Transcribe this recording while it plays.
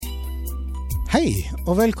Hei,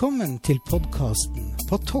 og velkommen til podcasten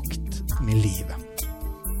På tokt med livet.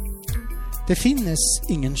 Det finnes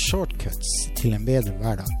ingen shortcuts til en bedre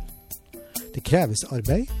hverdag. Det kreves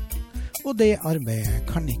arbeid, og det arbeidet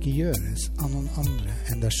kan ikke gjøres av noen andre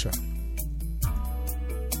enn deg selv.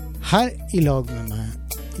 Her i lag med meg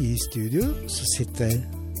i studio så sitter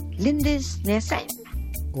Lindis Nesheim.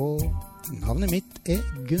 Og navnet mitt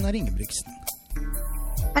Gunnar Ingebrigtsen.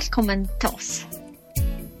 Velkommen til oss.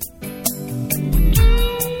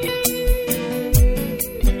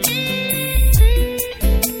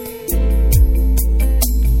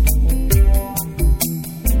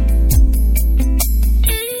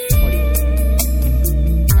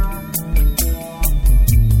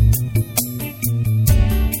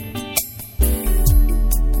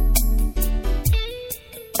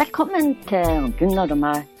 Velkommen til Gunnar og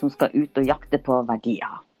meg som skal ut og jakte på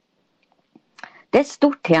verdier. Det er et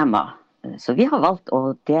stort tema, så vi har valgt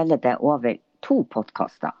å dele det over 2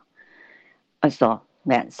 podcaster. Altså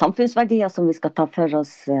med samfunnsverdier som vi skal ta for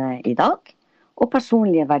oss i dag, og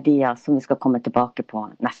personlige verdier som vi skal komme tilbake på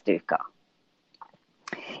neste uke.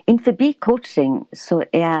 Innenfor coaching så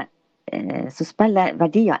spiller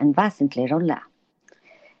verdier en vesentlig rolle.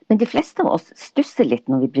 Men de fleste av oss stusser litt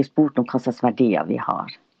når vi blir spurt om hva slags verdier vi har.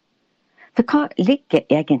 For hva ligger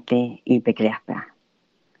egentlig i begrepet?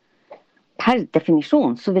 Per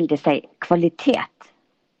definisjon så vil det si kvalitet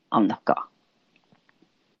av noe.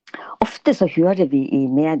 Ofte så hører vi i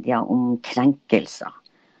media om krenkelser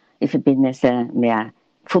i forbindelse med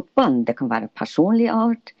fotballen. Det kan være personlig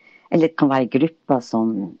art, eller det kan være grupper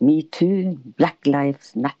som MeToo, Black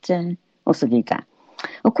Lives Matter og så videre.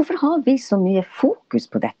 Og hvorfor har vi så mye fokus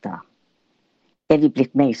på dette? Er vi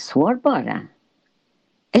blitt mer sårbare?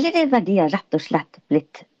 Eller er verdier rett og slett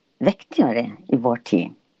blitt viktigere i vår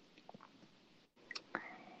tid?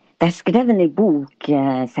 Det er skrevet en bok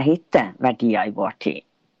som heter Verdier i vår tid.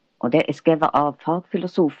 Og det er skrevet av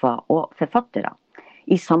fagfilosofer og forfattere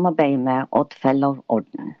i samarbeid med Odd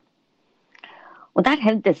Fellow-orden. Og der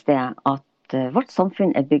hevdes det at vårt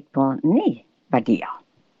samfunn er bygd på 9 verdier.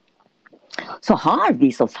 Så har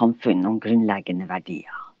vi som samfunn noen grunnleggende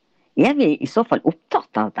verdier. Er vi i så fall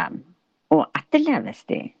opptatt av dem? Og etterleves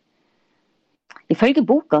de? Ifølge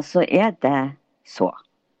boka så er det så.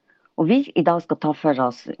 Og vi i dag skal ta for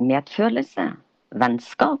oss medfølelse,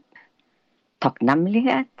 vennskap,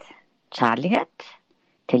 takknemlighet, kjærlighet,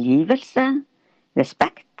 tilgivelse,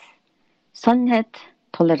 respekt, sannhet,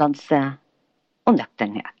 toleranse og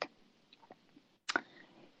nøkternhet.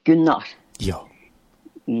 Gunnar. Ja.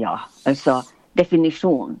 Ja, altså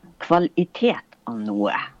definisjon, kvalitet av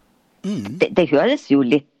noe. Det høres jo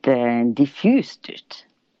litt diffust ut.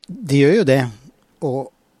 Det gjør jo det, og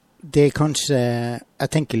det er kanskje, jeg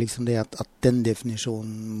tenker liksom det at den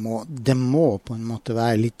definisjonen må på en måte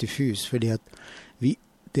være litt diffus, fordi at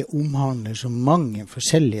det omhandler så mange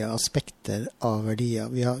forskjellige aspekter av verdier.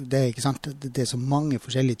 Det er ikke sant, det er så mange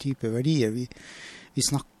forskjellige typer verdier vi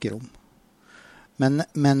snakker om. Men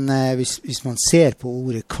hvis man ser på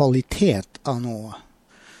ordet kvalitet av noe,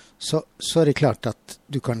 så er det klart at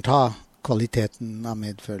du kan ta kvaliteten av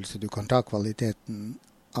medfølelse, du kan ta kvaliteten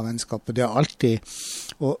av vennskap, og det er alltid,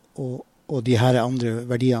 og de her andre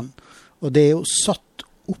verdiene. Og det er jo satt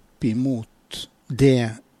opp imot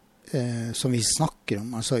det som vi snakker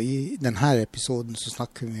om. Altså i denne episoden så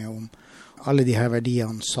snakker vi om alle de her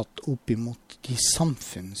verdiene satt opp imot de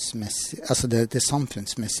samfunnsmessige, altså det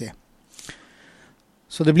samfunnsmessige.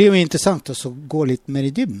 Så det blir jo interessant å gå litt mer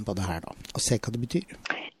i dybden på det her da, og se hva det betyr.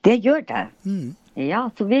 Det gjør det. Ja,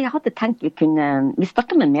 så vi hadde tenkt vi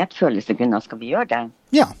starter med medfølelse, Gunnar, skal vi gjøre det?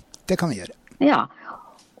 Ja, det kan vi gjøre. Ja,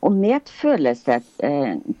 og medfølelse,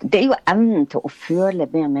 det er jo evnen til å føle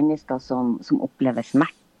med mennesker som opplever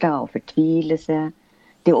smerte og fortvilelse,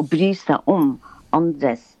 det å bry seg om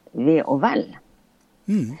andres ve og vel.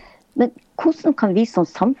 Men hvordan kan vi som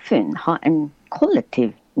samfunn ha en kollektiv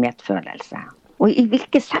medfølelse? Og i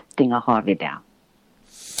hvilke settinger har vi det?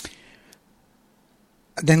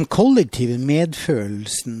 Den kollektive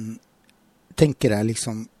medfølelsen, tenker jeg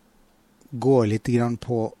liksom, går litt grann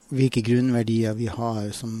på hvilke grunnverdier vi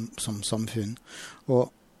har som samfunn.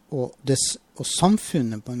 Og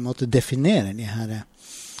samfunnet på en måte definerer de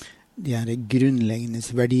her grunnleggende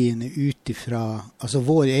verdiene ut ifra altså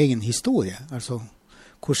vår egen historie, altså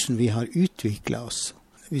hvordan vi har utviklet oss.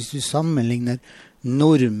 Hvis du sammenligner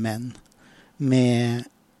nordmenn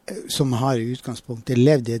som har i utgangspunktet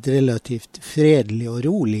levd i et relativt fredelig og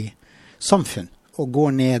rolig samfunn, og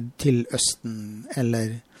går ned til Østen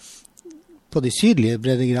eller på de sydlige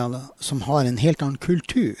breddegrader, som har en helt annen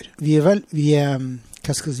kultur. Vi har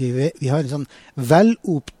en sånn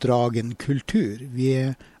veloppdragen kultur. Vi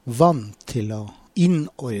er vant til å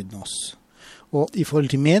innordne oss. Og i forhold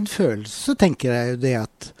til medfølelse, så tenker jeg jo det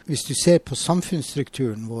at hvis du ser på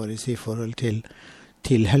samfunnsstrukturen vår i forhold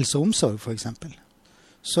til helse og omsorg, for eksempel,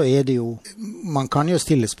 så er det jo, man kan jo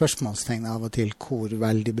stille spørsmålstegn av og til hvor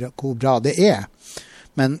bra det er.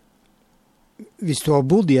 Men hvis du har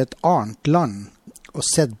bodd i et annet land og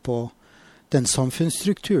sett på den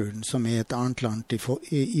samfunnsstrukturen som er et annet land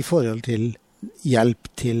i forhold til hjelp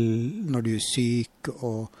til når du er syk,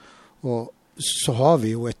 og så har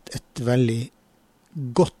vi jo et veldig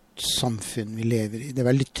godt samfunn vi lever i. Det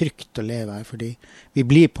er veldig trygt å leve her, fordi vi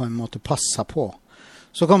blir på en måte passet på.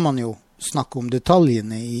 Så kan man jo snakke om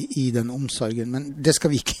detaljene i den omsorgen, men det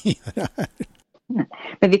skal vi ikke gjøre her.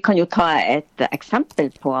 Men vi kan jo ta et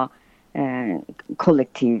eksempel på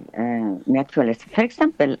kollektiv medfølelse. For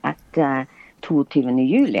eksempel etter 22.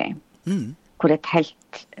 juli, hvor et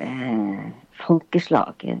helt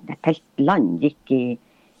folkeslag, et helt land gikk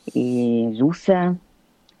i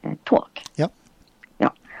rosetog. Ja.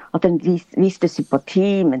 Ja. At den viste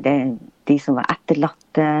sympati med de som var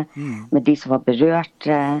etterlatte, med de som var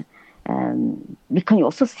berørte. Vi kan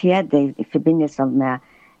jo også se det i forbindelse med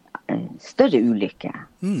større ulykker,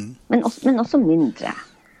 men også mindre.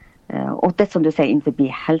 Og det som du sier, innenfor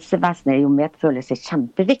helsevesenet er jo medfølelse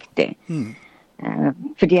kjempeviktig.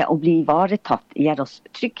 Fordi å bli ivaretatt gir oss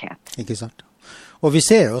trygghet. Ikke sant? Og vi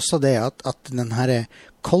ser også det at den her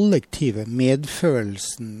kollektive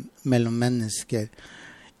medfølelsen mellom mennesker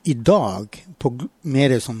i dag, på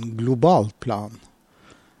mer sånn globalt plan,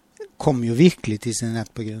 kom jo virkelig til sin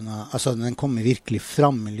rett på grunn av, altså den kommer virkelig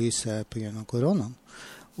fram i lyset på grunn av koronaen.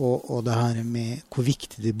 Og det her med hvor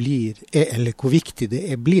viktig det blir, eller hvor viktig det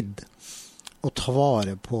er blitt å ta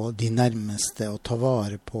vare på de nærmeste, og ta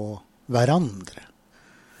vare på hverandre.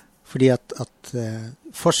 Fordi at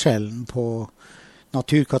forskjellen på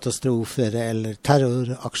naturkatastrofer eller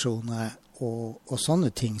terroraksjoner og sånne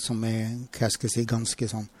ting som er, hva skal jeg si, ganske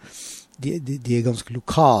sånn, de er ganske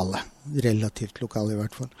lokale, relativt lokale i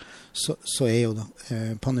hvert fall, så er jo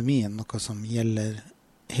pandemien noe som gjelder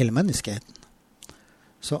hele menneskeheten.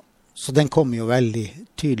 Så den kommer jo veldig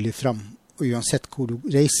tydelig fram, og uansett hvor du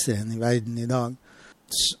reiser i verden i dag,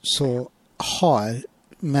 så har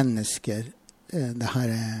mennesker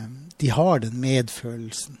de har den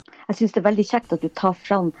medfølelsen. Jeg synes det er veldig kjekt at du tar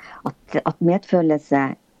fram at medfølelse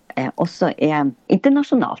også er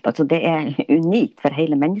internasjonalt. Altså det er unikt for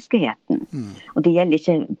hele menneskeheten. Og det gjelder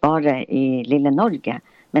ikke bare i lille Norge,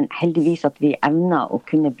 men heldigvis at vi evner å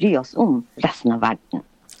kunne bry oss om resten av verden,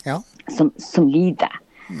 ja, som lider.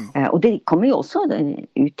 Og det kommer jo også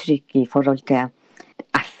uttrykk i forhold til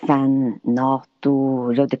FN, NATO,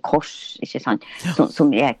 Røde Kors, ikke sant?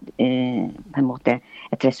 Som er på en måte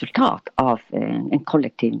et resultat av en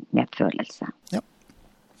kollektiv medfølelse. Ja,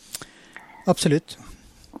 absolutt.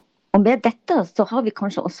 Og med dette så har vi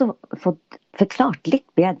kanskje også fått forklart litt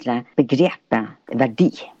bedre begrepet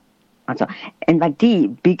verdi. Altså, en verdi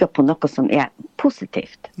bygger på noe som er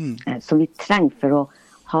positivt, som vi trenger for å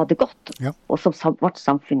ha det godt, ja, og som vårt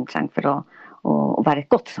samfunn trenger for å være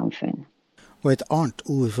et godt samfunn. Og et annet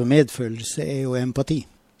ord for medfølelse er jo empati.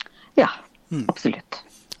 Ja, absolutt.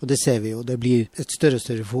 Og det ser vi jo, det blir et større og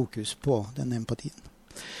større fokus på den empatien.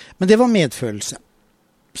 Men det var medfølelse.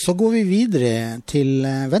 Så går vi videre til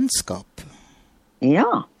vennskap.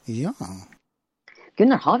 Ja. Ja.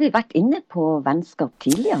 Gunnar, har vi vært inne på vennskap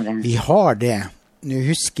tidligere? Vi har det. Nå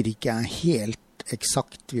husker ikke jeg helt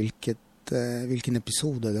eksakt hvilken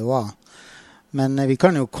episode det var. Men vi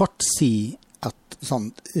kan jo kort si at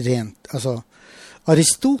sånn rent, altså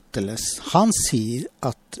Aristoteles, han sier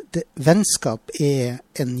at vennskap er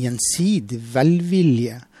en gjensidig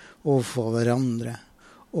velvilje overfor hverandre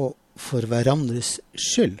og for hverandres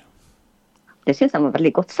skyld. Det synes jeg var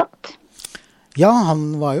veldig godt sagt. Ja,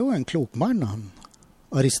 han var jo en klok mann, han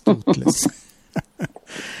Aristoteles.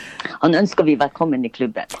 Han ønsker vi velkommen i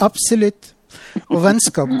klubben. Absolutt. Og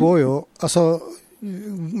vennskap går jo, altså,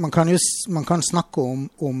 man kan snakke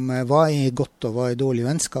om hva er godt og hva er dårlig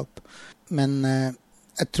vennskap, men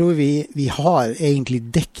jeg tror vi har egentlig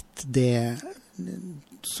dekt det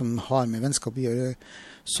som har med vennskap å gjøre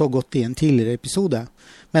så godt i en tidligere episode.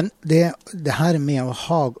 Men det her med å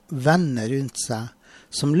ha venner rundt seg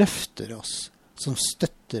som løfter oss, som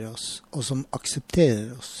støtter oss, og som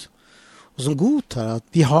aksepterer oss, og som godtar at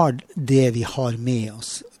vi har det vi har med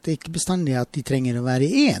oss. Det er ikke bestandig at de trenger å være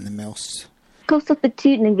enige med oss. Hva slags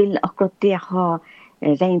betydning vil akkurat det ha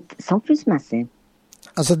rent samfunnsmessig?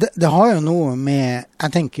 Altså det har jo noe med,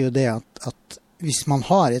 jeg tenker jo det at hvis man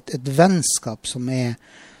har et vennskap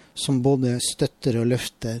som både støtter og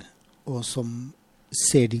løfter, og som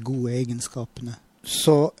ser de gode egenskapene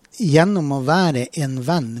Så gjennom å være en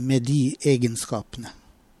venn med de egenskapene,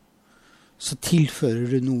 så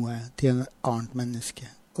tilfører du noe til en annet menneske.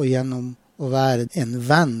 Og gjennom å være en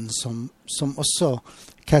venn som også,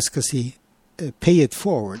 hva skal jeg si, pay it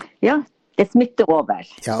forward. Ja, det smitter over.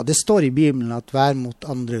 Ja, det står i Bibelen at vær mot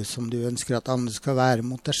andre som du ønsker at andre skal være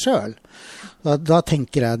mot deg selv. Da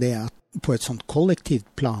tenker jeg det at på et sånt kollektivt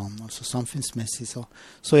plan, altså samfunnsmessig,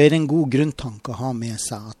 så er det en god grunntanke å ha med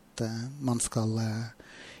seg at man skal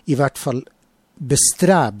i hvert fall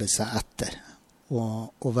bestrebe seg etter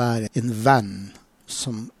å være en venn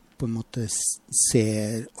som på en måte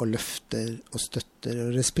ser og løfter og støtter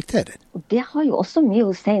og respekterer. Og det har jo også mye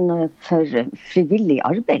å si for frivillig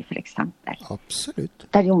arbeid, for eksempel. Absolutt.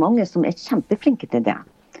 Det er jo mange som er kjempeflinke til det.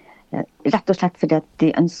 Rett og slett fordi at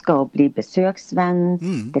de ønsker å bli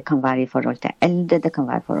besøksvenn. Det kan være i forhold til eldre, det kan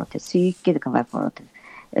være i forhold til syke, det kan være i forhold til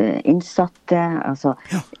innsatte. Altså,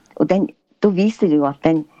 ja. Og da viser det jo at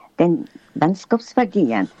den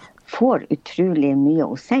vennskapsverdien får utrolig mye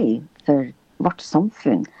å si for vårt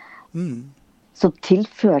samfunn. Som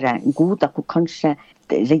tilfører goder hvor kanskje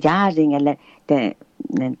regjering eller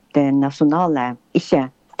det nasjonale ikke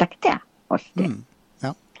strekker til alltid.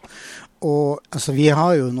 Ja. Og altså, vi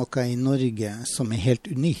har jo noe i Norge som er helt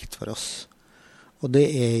unikt for oss. Og det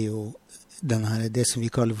er jo det som vi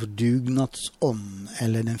kaller for dugnadsånd,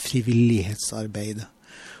 eller den frivillighetsarbeidet.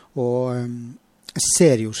 Og jeg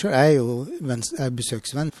ser jo selv, jeg er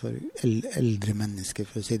besøksvenn for eldre mennesker,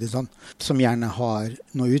 for å si det sånn, som gjerne har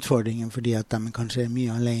noen utfordringer fordi at de kanskje er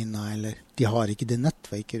mye alene, eller de har ikke det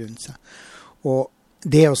nettverket rundt seg. Og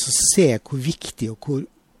det å se hvor viktig og hvor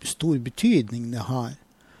stor betydning det har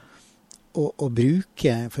å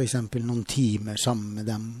bruke for eksempel noen timer sammen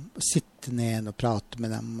med dem, sitte ned og prate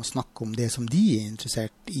med dem og snakke om det som de er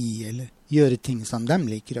interessert i, eller gjøre ting som de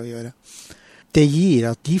liker å gjøre. Det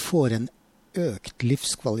gir at de får en økt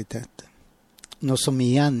livskvalitet. Noe som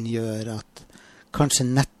igjen gjør at kanskje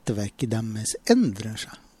nettverket deres endrer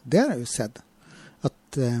seg. Det har jeg jo sett.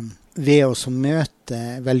 At ved å møte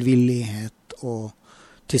velvillighet og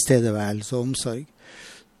tilstedeværelse og omsorg,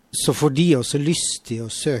 så får de også lyst til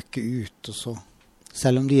å søke ut,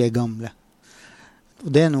 selv om de er gamle. Og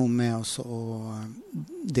det er noe med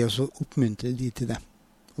det å oppmuntre de til det.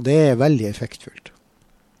 Og det er veldig effektfullt.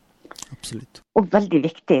 Absolutt. Og veldig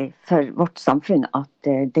viktig for vårt samfunn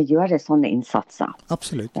at det gjør sånne innsatser.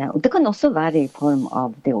 Absolutt. Og det kan også være i form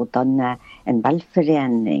av det å danne en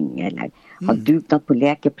velforening, eller ha dugnad på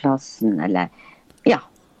lekeplassen, eller ja.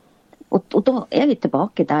 Og da er vi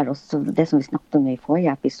tilbake der også, det som vi snakket om i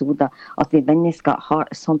forrige episode, at vi mennesker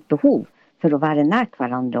har sånt behov for å være nært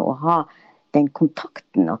hverandre og ha den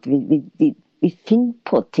kontakten, at vi finner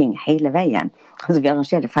på ting hele veien. Altså vi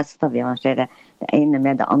arrangerer fester, vi arrangerer det ene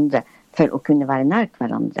med det andre, for å kunne være nær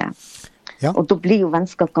hverandre. Ja. Og da blir jo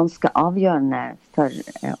vennskap ganske avgjørende for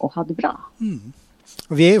å ha det bra.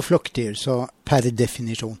 Og vi er jo flokkdyr, så per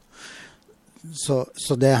definisjon.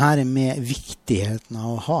 Så det her med viktigheten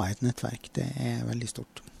av å ha et nettverk, det er veldig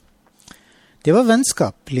stort. Det var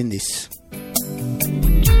vennskap, Lindis.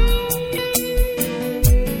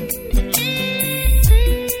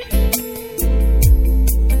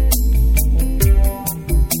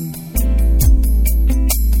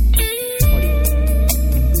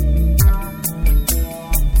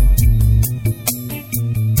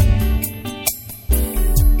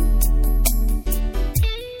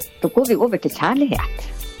 Da går vi over til kjærlighet.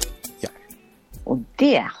 Ja. Og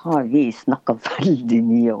det har vi snakket veldig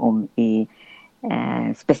mye om i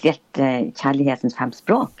spesielt kjærlighetens 5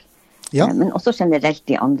 språk. Ja. Men også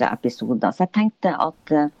generelt i andre episoder. Så jeg tenkte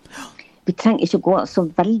at vi trenger ikke gå så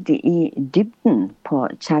veldig i dybden på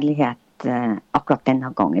kjærlighet akkurat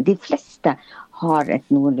denne gangen. De fleste har et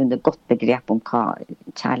noenlunde godt begrep om hva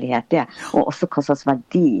kjærlighet er, og også hva slags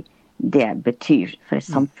verdi det betyr for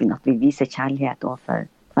et samfunn at vi viser kjærlighet overfor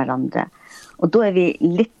hverandre. Og da er vi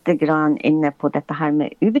litt grann inne på dette her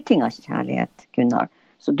med ubetinget kjærlighet, Gunnar,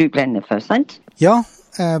 så du brenner for, sant? Ja,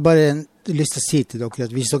 bare lyst til å si til dere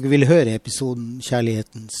at hvis dere vil høre episoden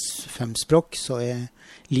Kjærlighetens 5 språk, så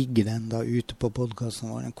ligger den da ute på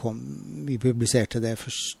podcasten vår. Vi publiserte det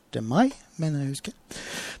 1. mai, mener jeg husker.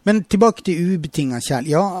 Men tilbake til ubetinget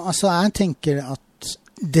kjærlighet. Ja, altså jeg tenker at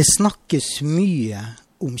det snakkes mye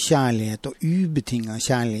om kjærlighet og ubetinget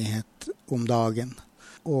kjærlighet om dagen.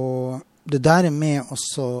 Og det der med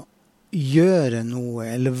å gjøre noe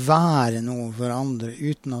eller være noe for andre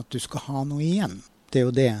uten at du skal ha noe igjen. Det er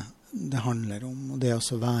jo det handler om, og det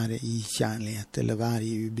å være i kjærlighet eller være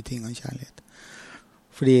i ubetinget kjærlighet.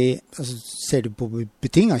 Fordi altså, ser du på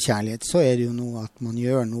betinget kjærlighet, så er det jo noe at man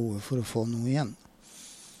gjør noe for å få noe igjen.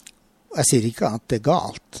 Jeg sier ikke at det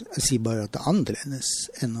galt, jeg sier bare at det annerledes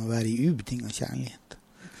enn å være i ubetinget kjærlighet.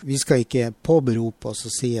 Vi skal ikke påberope oss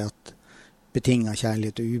og si at betinget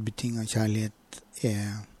kjærlighet og ubetinget kjærlighet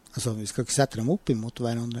altså vi skal ikke sette dem opp imot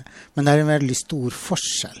hverandre, men det en veldig stor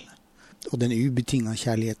forskjell. Og den ubetinget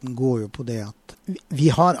kjærligheten går jo på det at vi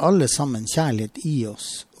har alle sammen kjærlighet i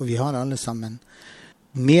oss, og vi har alle sammen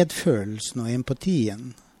medfølelsen og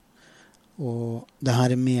empatien, og det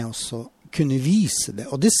her med oss å kunne vise det.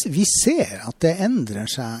 Og vi ser at det endrer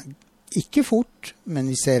seg, ikke fort, men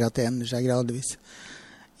vi ser at det endrer seg gradvis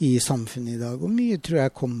i samfunnet i dag. Og mye tror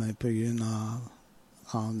jeg kommer på grunn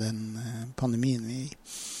av den pandemien vi er i.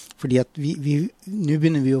 Fordi at nå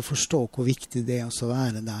begynner vi å forstå hvor viktig det å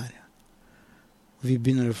være der. Og vi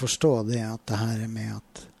begynner å forstå det at det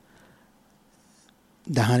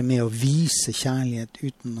her med å vise kjærlighet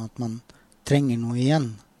uten at man trenger noe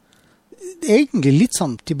igjen. Det egentlig litt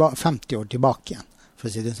sånn 50 år tilbake igjen, for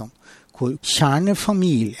å si det sånn. Hvor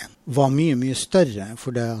kjernefamilien var mye, mye større,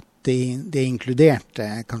 for det inkluderte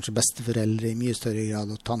kanskje besteforeldre i mye større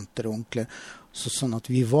grad, og tanter og onkler. Sånn at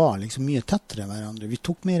vi var liksom mye tettere hverandre. Vi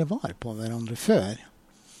tok mer vare på hverandre før.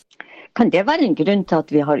 Kan det være en grunn til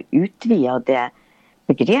at vi har utvidet det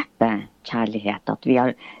begrepet kjærlighet? At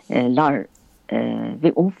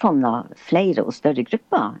vi omfavner flere og større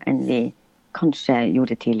grupper enn vi kanskje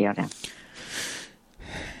gjorde tidligere?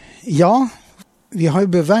 Ja, vi har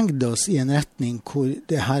jo beveget oss i en retning hvor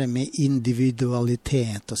det her med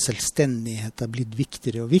individualitet og selvstendighet har blitt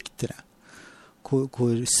viktigere og viktigere.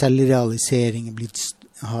 Hvor selvrealisering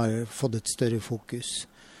har fått et større fokus.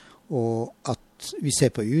 Og at vi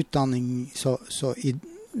ser på utdanning,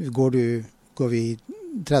 går vi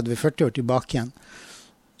 30-40 år tilbake igjen,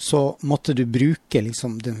 så måtte du bruke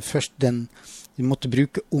liksom du måtte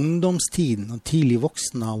bruke ungdomstiden og tidlig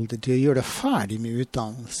voksenalder til å gjøre deg ferdig med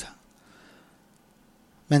utdannelse.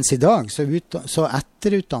 Mens i dag så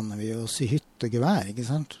etterutdanner vi oss i hytt og gevær, ikke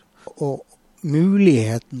sant? Og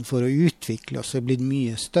muligheten for å utvikle oss blitt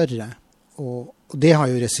mye større. Og det har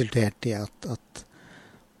jo resultert i at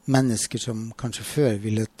mennesker som kanskje før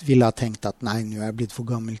ville ha tenkt at nei, nå jeg blitt for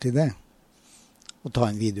gammel til det, å ta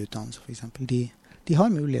en videreutdannelse for eksempel, de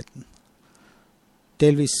har muligheten.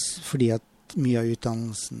 Delvis fordi at mye av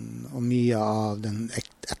utdannelsen og mye av den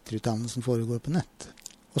etterutdannelsen foregår på nett.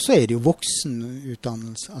 Og så det jo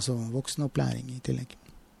voksenutdannelse, altså voksenopplæring i tillegg.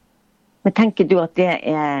 Men tenker du at det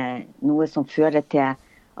noe som fører til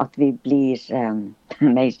at vi blir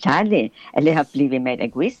mer kjærlige, eller blir vi mer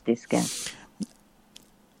egoistiske?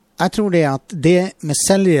 Jeg tror det at det med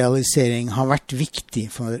selvrealisering har vært viktig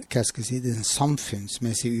for den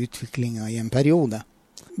samfunnsmessige utviklingen i en periode.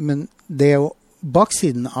 Men det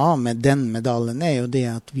baksiden av med den medaljen jo det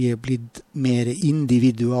at vi blitt mer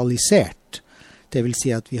individualisert. Det vil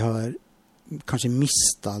si at vi har kanskje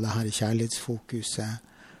mistet det her kjærlighetsfokuset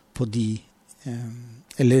på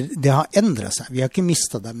eller det har endret seg. Vi har ikke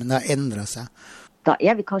mistet det, men det har endret seg. Da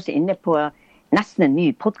vi kanskje inne på nesten en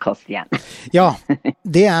ny podcast igjen. Ja,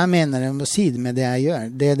 det jeg mener, jeg må si det med det jeg gjør,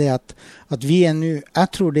 det det at vi nå,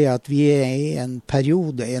 jeg tror det at vi i en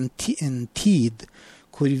periode, en tid,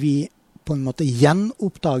 hvor vi på en måte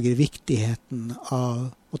gjenoppdager viktigheten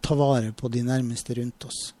av å ta vare på de nærmeste rundt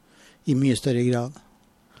oss i mye større grad.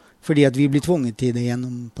 Fordi at vi blir tvunget til det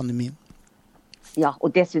gjennom pandemien. Ja,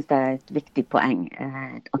 og det synes jeg et viktig poeng.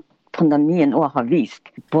 At pandemien også har vist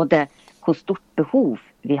både hvor stort behov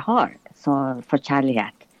vi har for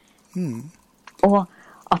kjærlighet. Og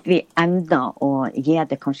at vi evner å gi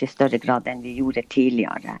det kanskje i større grad enn vi gjorde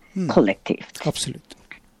tidligere, kollektivt. Absolutt.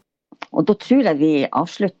 Og da tror jeg vi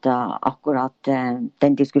avslutter akkurat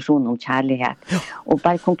den diskusjonen om kjærlighet. Ja. Og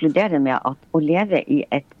bare konkludere med at å leve i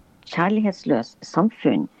et kjærlighetsløst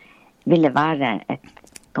samfunn ville være et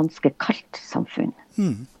ganske kaldt samfunn.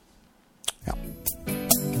 Ja.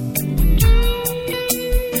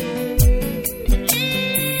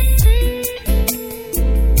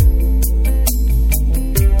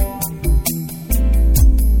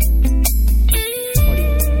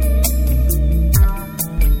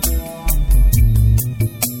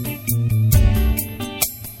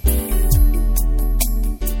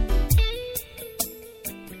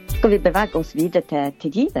 Skal vi bevege oss videre til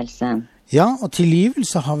tilgivelse? Ja, og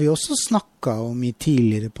tilgivelse har vi også snakket om i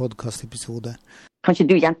tidligere podcast-episoder. Kan ikke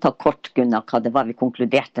du gjenta kort, Gunnar, hva det var vi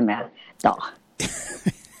konkluderte med da?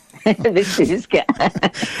 Hvis du husker.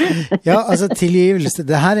 Ja, altså tilgivelse,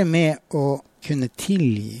 det her med å kunne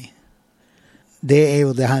tilgi, det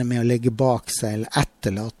jo det her med å legge bak seg eller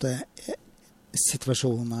etterlate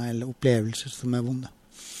situasjoner eller opplevelser som vonde.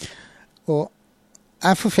 Og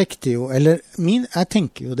jeg forfekter jo, jeg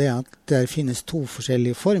tenker jo det at det finnes to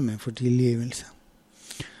forskjellige former for tilgivelse.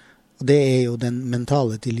 Og det jo den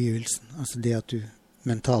mentale tilgivelsen. Altså det at du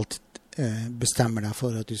mentalt bestemmer deg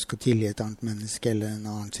for at du skal tilgi et annet menneske eller en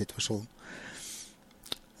annen situasjon.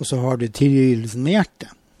 Og så har du tilgivelsen med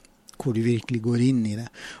hjertet, hvor du virkelig går inn i det.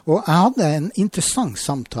 Og jeg hadde en interessant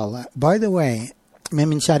samtale, by the way, med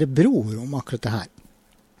min kjære bror om akkurat det her.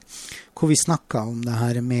 Hvor vi snakket om det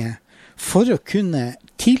her med, for å kunne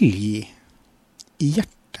tilgi i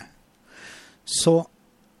hjertet, så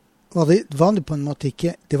var det på en måte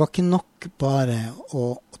ikke, det var ikke nok bare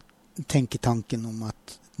å tenke tanken om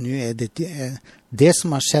at nå det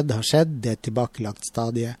som har skjedd, det tilbakelagt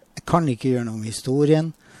stadie. Jeg kan ikke gjøre noe med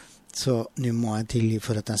historien, så nå må jeg tilgi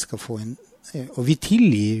for at jeg skal få en... Og vi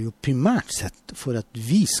tilgir jo primært sett for at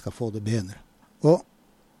vi skal få det bedre. Og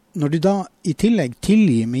når du da i tillegg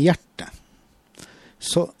tilgir med hjertet,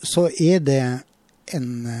 så det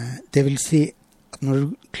det vil si at når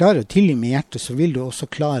du klarer å tilgi med hjertet, så vil du også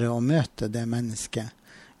klare å møte det mennesket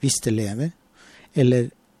hvis det lever, eller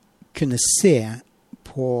kunne se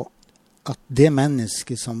på at det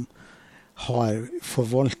mennesket som har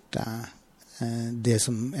forvoldt det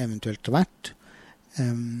som eventuelt har vært,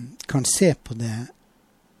 kan se på det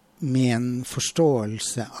med en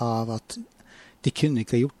forståelse av at de kunne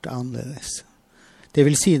ikke ha gjort det annerledes. Det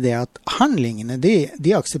vil si det at handlingene,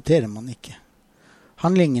 de aksepterer man ikke.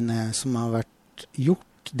 Handlingene som har vært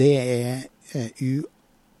gjort, det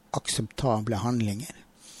uakseptable handlinger.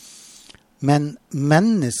 Men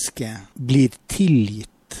mennesket blir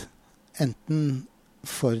tilgitt enten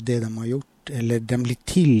for det de har gjort, eller de blir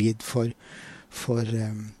tilgitt for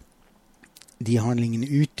de handlingene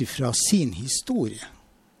utifra sin historie.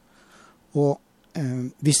 Og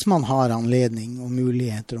hvis man har anledning og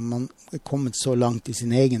muligheter, og man kommet så langt i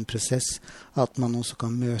sin egen prosess, at man også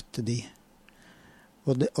kan møte de.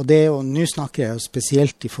 Og nå snakker jeg jo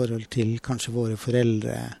spesielt i forhold til kanskje våre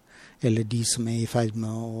foreldre, eller de som i ferd med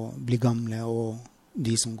å bli gamle, og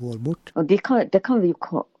de som går bort. Og det kan vi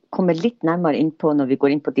jo komme litt nærmere inn på når vi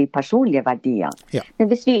går inn på de personlige verdiene. Ja. Men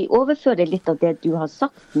hvis vi overfører litt av det du har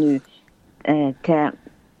sagt nå til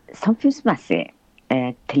samfunnsmessig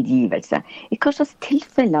tilgivelse, i hva slags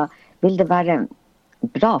tilfeller vil det være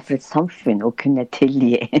bra for et samfunn å kunne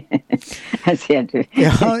tilgi? Her ser du.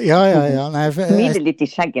 Ja. Nei, smiler litt i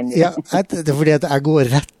skjeggen. Ja, det fordi at jeg går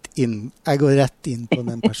rett inn på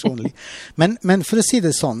den personlige. Men for å si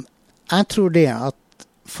det sånn, jeg tror det at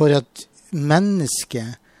for at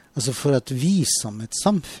mennesket, altså for at vi som et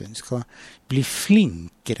samfunn skal bli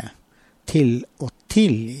flinkere til å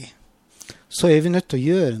tilgi, så vi nødt til å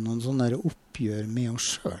gjøre noen sånne oppgjør med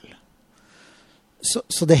oss selv.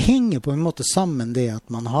 Så det henger på en måte sammen det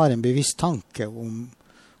at man har en bevisst tanke om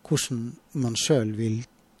hvordan man selv vil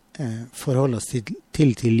forholde oss til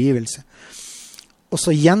tilgivelse. Og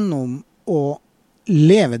så gjennom å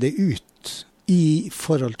leve det ut i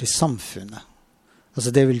forhold til samfunnet.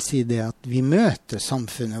 Altså det vil si det at vi møter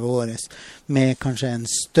samfunnet vårt med kanskje en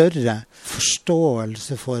større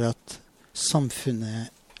forståelse for at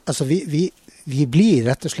samfunnet, altså vi blir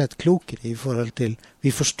rett og slett klokere i forhold til,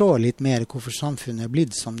 vi forstår litt mer hvorfor samfunnet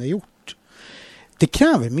blitt som det gjort. Det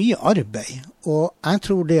krever mye arbeid, og jeg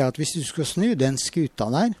tror det at hvis du skal snu den skuta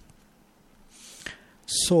der,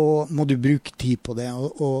 så må du bruke tid på det,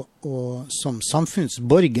 og som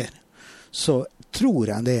samfunnsborger, så tror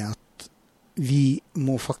jeg det at vi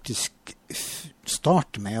må faktisk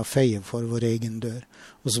starte med å feie for vår egen dør,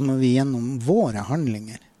 og så må vi gjennom våre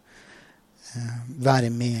handlinger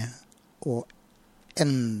være med å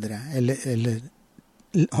endre, eller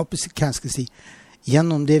hva skal jeg si,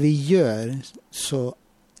 gjennom det vi gjør, så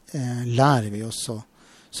lærer vi også,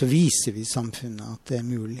 så viser vi samfunnet at det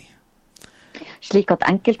mulig. Slik at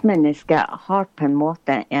enkeltmennesket har på en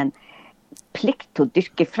måte en plikt til å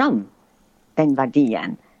dyrke fram den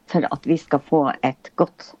verdien, for at vi skal få et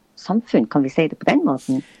godt samfunn. Kan vi si det på den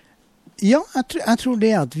måten? Ja, jeg tror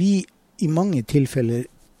det at vi i mange tilfeller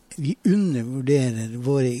vi undervurderer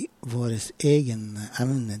vår egen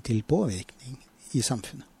evne til påvirkning i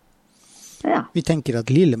samfunnet. Ja. Vi tenker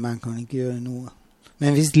at lille meg kan ikke gjøre noe.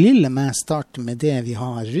 Men hvis lille meg starter med det vi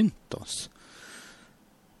har rundt oss,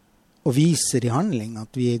 og viser i handling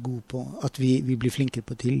at vi gode på, at vi blir flinkere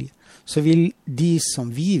på tilgi, så vil de som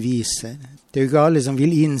vi viser, det jo ikke alle som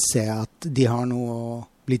vil innse at de har noe å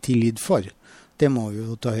bli tilgitt for. Det må vi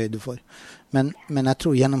jo ta høyde for. Men jeg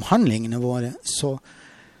tror gjennom handlingene våre, så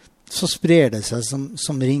sprer det seg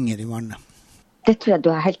som ringer i vannet. Det tror jeg du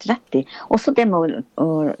har helt rett i. Også det med å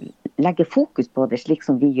legge fokus på det slik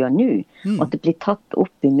som vi gjør nå. At det blir tatt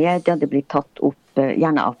opp i media, det blir tatt opp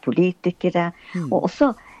gjerne av politikere, og også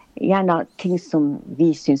gjerne ting som vi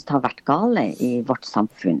synes har vært gale i vårt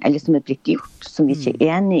samfunn, eller som blitt gjort, som vi ikke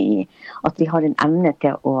enig i. At vi har en evne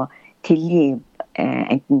til å tilgi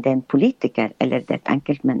enten det en politiker eller det et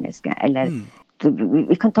enkeltmenneske. Eller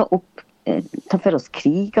vi kan ta for oss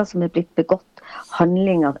kriger som blitt begått,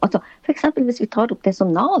 handlinger. Altså, for eksempel hvis vi tar opp det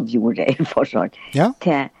som Nav gjorde i forhold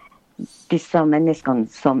til disse menneskene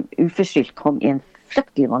som uforskyldt kom i en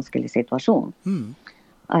fryktelig vanskelig situasjon.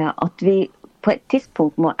 At vi på et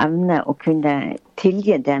tidspunkt må evne å kunne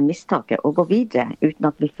tilgi det mistaket og gå videre uten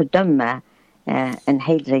at vi fordømmer en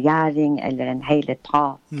hel regjering eller en hel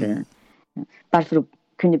etat. Bare for å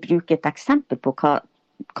kunne bruke et eksempel på hva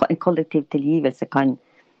en kollektiv tilgivelse kan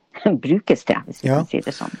brukes til, hvis vi kan si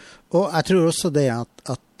det sånn. Og jeg tror også det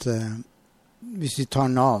at hvis vi tar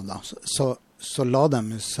Nav da, så la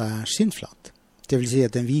de seg skinnflatt. Det vil si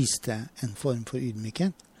at den viste en form for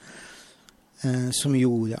ydmykhet som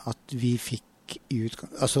gjorde at vi fikk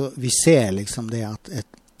altså vi ser liksom det at et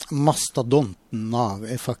mastodonten Nav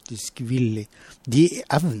faktisk villig, de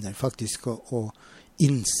evner faktisk å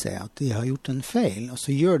innse at de har gjort en feil, og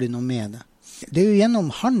så gjør de noe med det. Det jo gjennom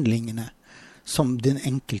handlingene som den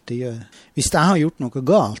enkelte gjør. Hvis jeg har gjort noe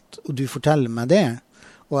galt, og du forteller meg det,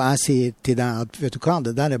 og jeg sier til deg at vet du hva,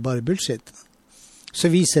 det der bare bullshit, så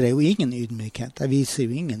viser jeg jo ingen ydmykhet, jeg viser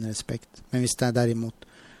jo ingen respekt. Men hvis jeg derimot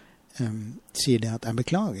sier det at jeg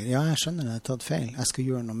beklager, ja, jeg skjønner det, jeg har tatt feil, jeg skal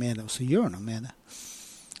gjøre noe med det, og så gjør noe med det.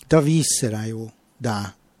 Da viser jeg jo deg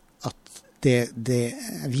at det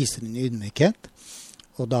viser en ydmykhet,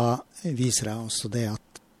 og da viser jeg også det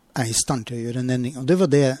at jeg er i stand til å gjøre en endring, og det var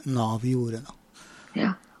det Nav gjorde da.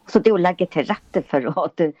 Ja, så det å legge til rette for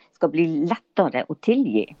at det skal bli lettere å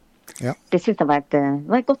tilgi, det synes jeg var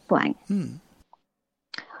et godt poeng.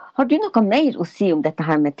 Har du noe mer å si om dette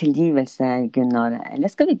her med tilgivelse, Gunnar,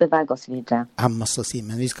 eller skal vi bevege oss videre? Jeg har masse å si,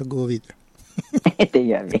 men vi skal gå videre. Det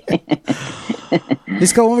gjør vi. Vi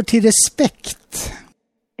skal over til respekt.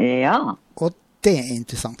 Ja. Og det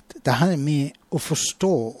interessant. Det her med å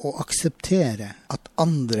forstå og akseptere at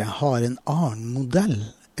andre har en annen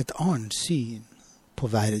modell, et annet syn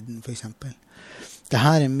på verden, for eksempel. Det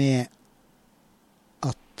her med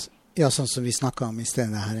at, sånn som vi snakket om i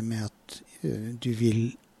stedet, det her med at du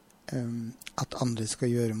vil at andre skal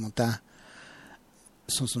gjøre mot deg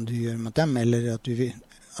sånn som du gjør mot dem, eller at du vil,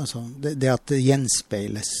 altså det at det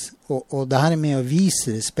gjenspeiles. Og det her med å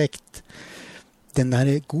vise respekt, den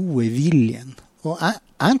der gode viljen. Og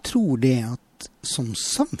jeg tror det at som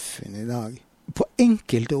samfunn i dag, på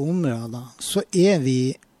enkelte områder, så er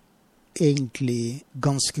vi egentlig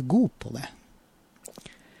ganske gode på det.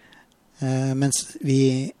 Mens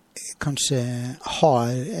vi kanskje har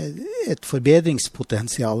et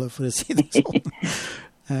forbedringspotensial, for å si det sånn,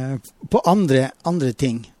 på andre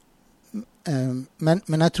ting. Men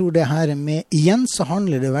jeg tror det her med, igjen så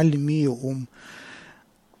handler det veldig mye om,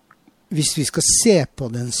 hvis vi skal se på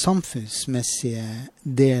den samfunnsmessige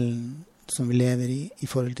delen som vi lever i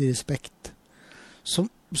forhold til respekt, så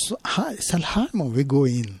selv her må vi gå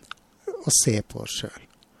inn og se på oss selv.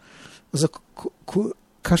 Altså,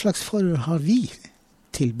 hva slags forhold har vi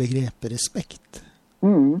til begrepet respekt?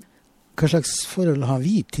 Hva slags forhold har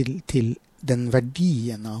vi til den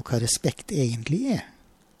verdien av hva respekt egentlig er?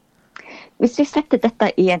 Hvis vi setter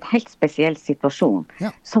dette i en helt spesiell situasjon,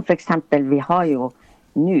 som for eksempel, vi har jo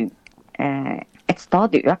nå et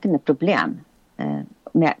stadig økende problem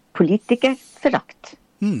med politikerforakt.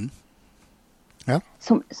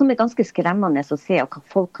 Som er ganske skremmende å se, og hva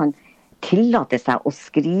folk kan tillate seg å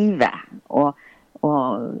skrive og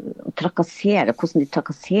trakassere, hvordan de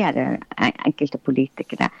trakasserer enkelte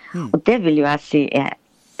politikere. Og det vil jo jeg si er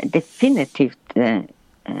definitivt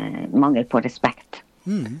mangel på respekt.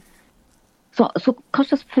 Så hva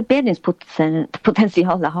slags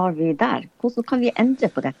forbedringspotensial har vi der? Hvordan kan vi endre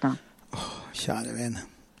på dette? Kjære vene.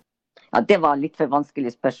 Ja, det var litt for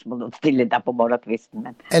vanskelig spørsmål å stille deg på morgenkvisten.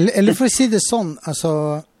 Men... Eller for å si det sånn,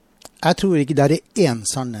 altså, jeg tror ikke det er én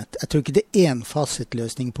sannhet. Jeg tror ikke det er én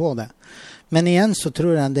fasitløsning på det. Men igjen så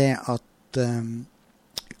tror jeg det at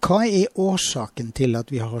hva er årsaken til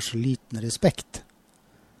at vi har så liten respekt?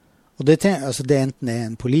 Og det enten er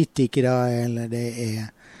en politiker, eller det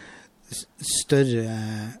er større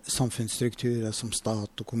samfunnsstrukturer som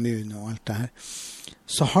stat og kommune og alt det her,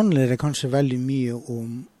 så handler det kanskje veldig mye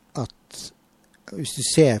om at hvis du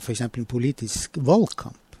ser for eksempel en politisk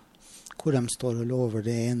valgkamp, hvor de står og lover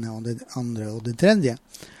det ene og det andre og det tredje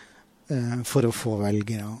for å få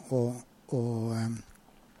velgere. Og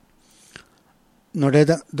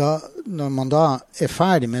når man da er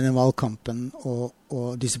ferdig med den valgkampen,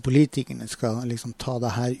 og disse politikerne skal liksom ta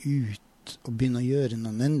det her ut og begynne å gjøre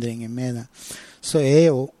noen endringer med det, så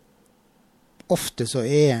er jo ofte så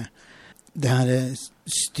er det her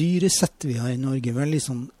styresettet vi har i Norge veldig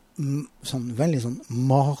sånn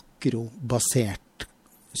makrobasert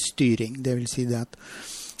styring. Det vil si det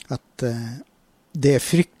at det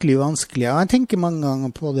fryktelig vanskelig. Og jeg tenker mange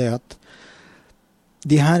ganger på det at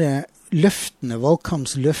de her løftene,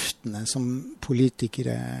 valgkampsløftene som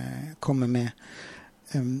politikere kommer med,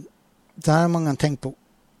 der har mange tenkt på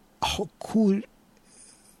hvor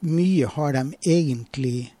mye har de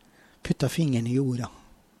egentlig puttet fingeren i jorda.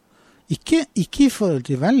 Ikke i forhold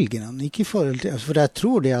til velgerne, ikke i forhold til, for jeg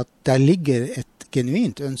tror det at der ligger et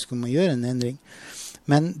genuint ønske om å gjøre en endring,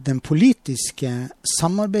 men den politiske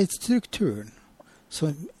samarbeidsstrukturen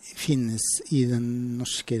som finnes i den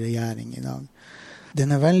norske regjeringen i dag,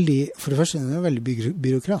 den er veldig, for det første, den er veldig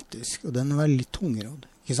byråkratisk, og den er veldig tungrodd,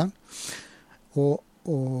 ikke sant? Og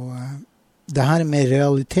det her med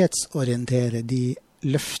realitetsorientere de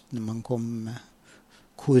løftene man kommer med,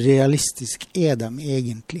 hvor realistisk er de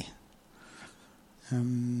egentlig?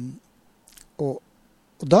 Og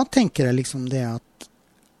da tenker jeg liksom det at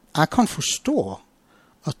jeg kan forstå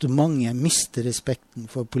at mange mister respekten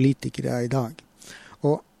for politikere i dag.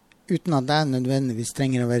 Og uten at jeg nødvendigvis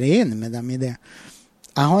trenger å være enig med dem i det.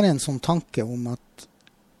 Jeg har en sånn tanke om at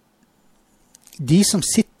de som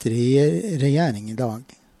sitter i regjering i dag,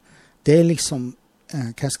 det er liksom,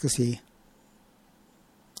 hva skal jeg si,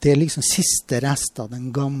 det er liksom siste rest av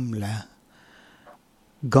den gamle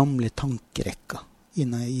tankerekka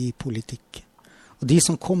inne i politikk. Og de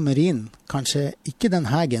som kommer inn, kanskje ikke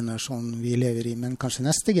denne generasjonen vi lever i, men kanskje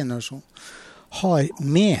neste generasjon, har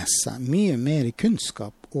med seg mye mer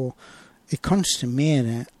kunnskap og er kanskje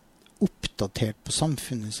mer oppdatert på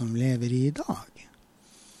samfunnet som lever i dag.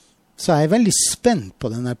 Så jeg er veldig spent på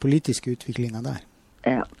den der politiske utviklingen der.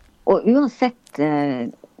 Ja. Og uansett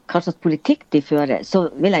hva slags politikk de fører, så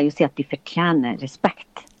vil jeg jo si at de fortjener respekt.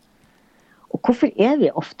 Og hvorfor er vi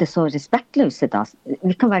ofte så respektløse da?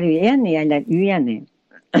 Vi kan være uenige eller uenige,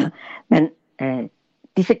 men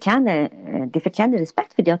de fortjener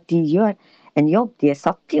respekt fordi at de gjør en jobb de er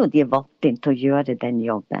satt i, og de er valgt inn til å gjøre den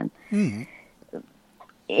jobben.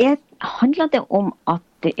 Handler det om at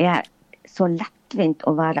det er så lettvint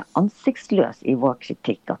å være ansiktsløs i vår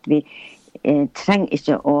kritikk, at vi trenger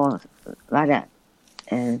ikke å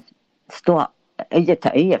stå øye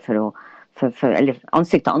til øye eller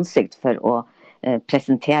ansikt til ansikt for å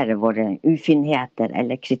presentere våre ufinheter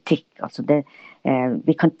eller kritikk. Altså vi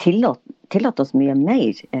kan tillate oss mye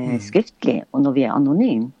mer skriftlig og når vi er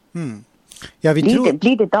anonyme. Ja,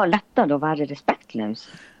 blir det da lettere å være respektløs?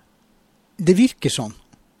 Det virker sånn.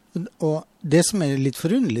 Og det som er litt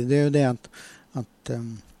forunderlig, det er jo det at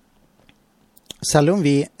selv om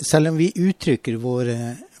vi uttrykker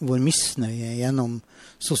vår misnøye gjennom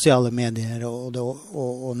sosiale medier og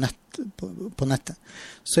på nettet,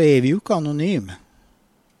 så er vi jo ikke anonyme.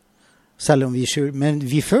 Selv om men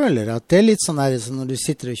vi føler at det er litt sånn der, så når du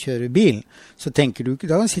sitter og kjører bilen, så tenker du ikke,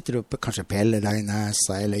 da sitter du kanskje peller deg i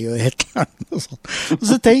nesa, eller gjør et eller annet og sånt. Og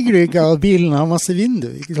så tenker du ikke at bilen har masse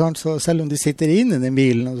vinduer, ikke sant? Så selv om du sitter inne i den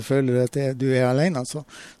bilen, og du føler at du er alene, så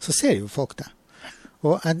ser jo folk det.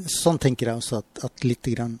 Og sånn tenker jeg også at litt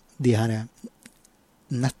grann de her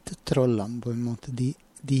nettrollene på en måte, de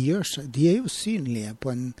er jo synlige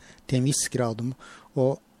til en viss grad,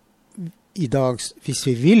 og i dag, hvis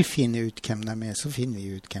vi vil finne ut hvem de er, så finner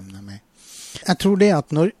vi ut hvem de er. Jeg tror det at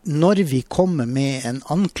når vi kommer med en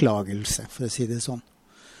anklagelse, for å si det sånn,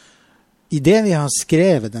 i det vi har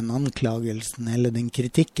skrevet den anklagelsen, eller den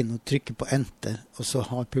kritikken, og trykker på enter, og så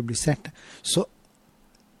har publisert det, så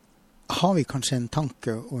har vi kanskje en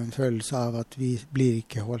tanke og en følelse av at vi blir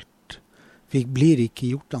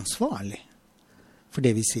ikke gjort ansvarlig for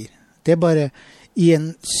det vi sier. Det er bare i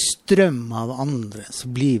en strøm av andre,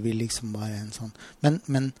 så blir vi liksom bare en sånn.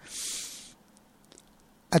 Men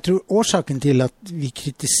jeg tror årsaken til at vi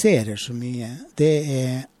kritiserer så mye, det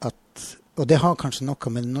er at, og det har kanskje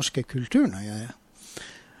noe med den norske kulturen å gjøre.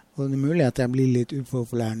 Og det er mulig at jeg blir litt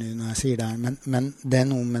upopulær nå når jeg sier det her, men det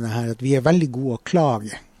er noe med det her at vi er veldig gode å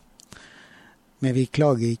klage. Men vi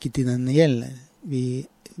klager ikke til den gjelder. Vi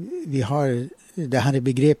har det her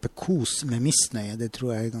begrepet kos med misnøye, det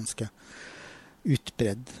tror jeg er ganske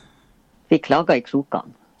utbredd. Vi klager i krokene.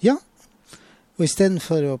 Ja, og i stedet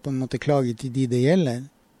for å på en måte klage til de det gjelder,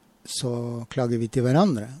 så klager vi til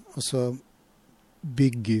hverandre, og så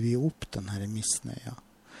bygger vi opp den her misnøya.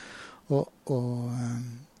 Og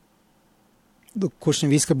hvordan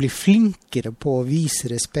vi skal bli flinkere på å vise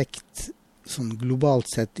respekt sånn globalt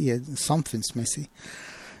sett, samfunnsmessig.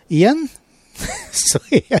 Igjen, så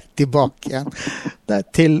er jeg tilbake igjen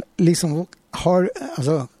til liksom, hvor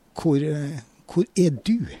er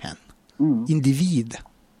du hen? Individet.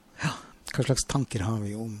 Ja. Hva slags tanker har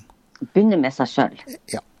vi om? Begynne med seg selv.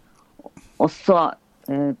 Ja. Og så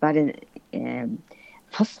bare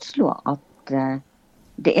fastslå at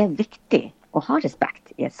det viktig å ha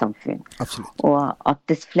respekt i et samfunn. Absolutt. Og at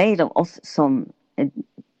det flere av oss som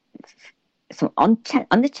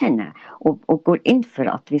anerkjenner og går inn for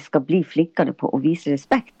at vi skal bli flinkere på å vise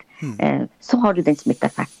respekt, så har du den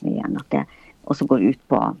smitteeffekten igjen, at det også går ut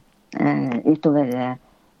på utover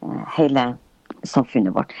hele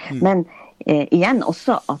samfunnet vårt. Men igjen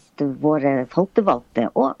også at våre folkevalgte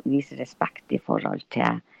også viser respekt i forhold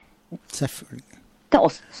til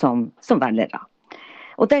oss som velgere.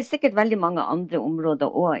 Og det sikkert veldig mange andre områder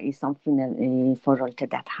også i samfunnet i forhold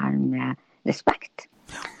til dette her med respekt.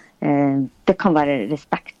 Det kan være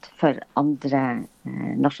respekt for andre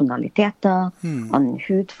nasjonaliteter, annen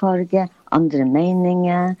hudfarge, andre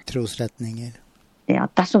meninger. Trosretninger. Ja,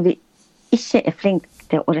 dersom vi ikke flinke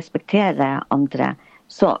til å respektere andre,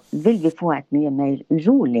 så vil vi få et mye mer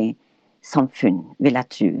urolig samfunn, vil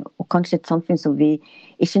jeg tro. Og kanskje et samfunn som vi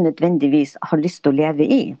ikke nødvendigvis har lyst til å leve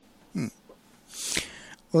i.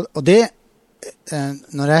 Og det,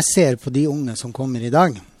 når jeg ser på de unge som kommer i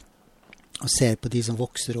dag, og ser på de som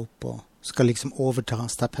vokser opp og skal liksom overta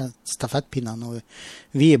stafettpinnene når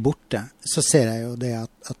vi borte, så ser jeg jo det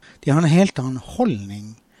at de har en helt annen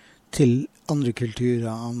holdning til andre kulturer,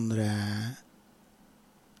 andre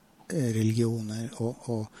religioner,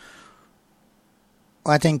 og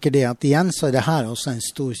jeg tenker det at igjen så det her også en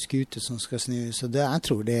stor skute som skal snu, så jeg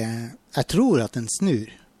tror at den snur,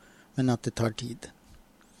 men at det tar tid.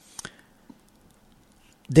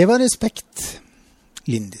 Det var respekt,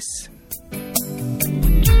 Lindis.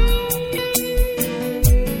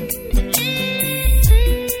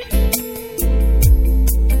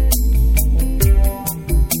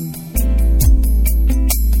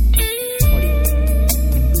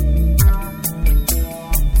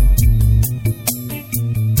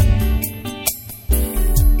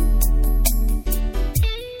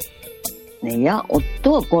 Ja, og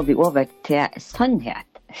da går vi over til sannhet,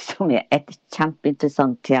 som et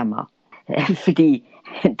kjempeinteressant tema. Fordi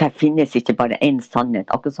det finnes ikke bare en sannhet,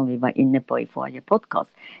 akkurat som vi var inne på i forrige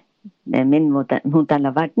podcast. Min modell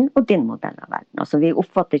av verden og din modell av verden. Altså, vi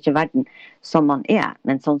oppfatter ikke verden som man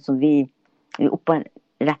men sånn som vi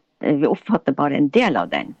oppfatter bare en del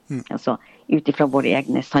av den. Altså, utifra våre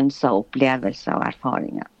egne sanser, opplevelser og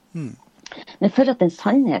erfaringer. Men for at en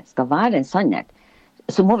sannhet skal være en sannhet,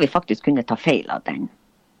 så må vi faktisk kunne ta feil av den.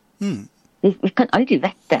 Vi kan aldri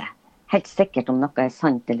vite helt sikkert om noe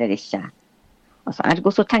sant eller ikke. Altså,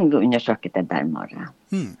 ergo så trenger vi å undersøke det nærmere.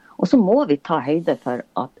 Og så må vi ta høyde for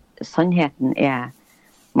at sannheten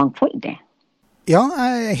mangfoldig. Ja,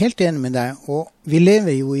 jeg er helt enig med deg. Og vi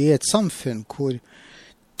lever jo i et samfunn hvor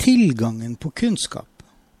tilgangen på kunnskap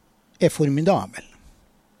formidabel.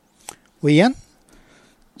 Og igjen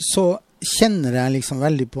så kjenner jeg liksom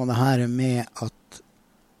veldig på det her med at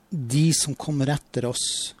de som kommer etter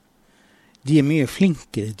oss, de mye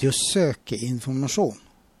flinkere til å søke informasjon.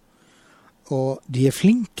 Og de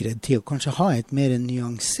flinkere til å kanskje ha et mer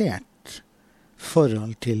nyansert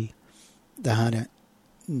forhold til det her,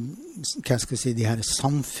 hva skal jeg si, de her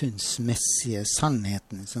samfunnsmessige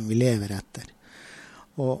sannhetene som vi lever etter.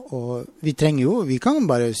 Og vi trenger jo, vi kan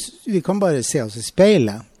bare se oss i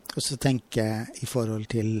speilet, og så tenke i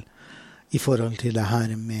forhold til det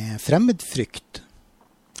her med fremmedfrykt.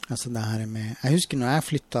 Altså det her med, jeg husker når jeg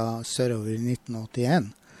flyttet sørover i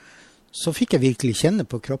 1981, så fikk jeg virkelig kjenne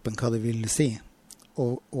på kroppen hva det ville si.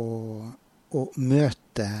 Og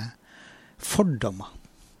møte fordommer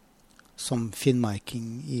som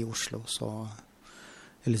finnmarking i Oslo,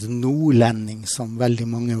 eller som nordlending, som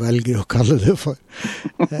veldig mange velger å kalle det for.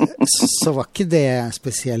 Så var ikke det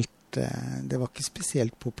spesielt. Det var ikke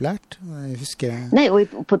spesielt populært. Jeg husker... Nei, og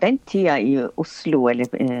på den tiden i Oslo eller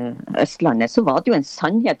Østlandet, så var det jo en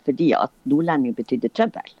sannhet fordi at nordlending betydde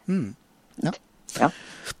trøbbel. Ja.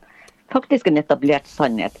 Faktisk en etablert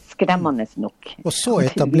sannhet, skremmende nok. Og så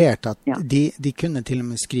etablert at de kunne til og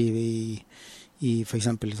med skrive i for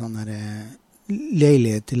eksempel sånne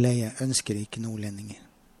leilighet til leie, ønsker ikke nordlendinger.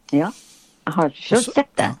 Ja, jeg har selv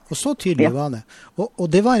sett det. Ja, og så tydelig var det. Og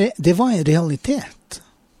det var en realitet.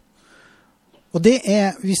 Og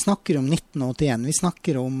vi snakker om 1981, vi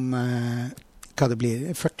snakker om hva det blir,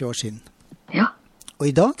 40 år siden. Ja. Og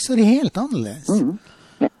i dag så det helt annerledes.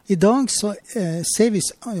 I dag så ser vi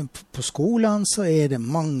på skolene så det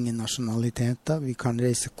mange nasjonaliteter. Vi kan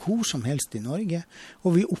reise hvor som helst i Norge,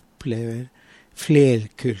 og vi opplever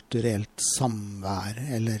flerkulturelt samvær,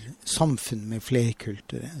 eller samfunn med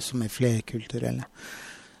som flerkulturelle.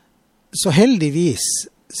 Så heldigvis,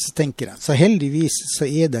 så tenker jeg, så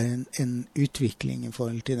det en utvikling i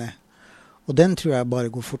forhold til det. Og den tror jeg bare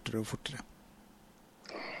går fortere og fortere.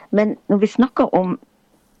 Men når vi snakker om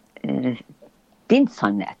din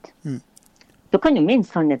sannhet, da kan jo min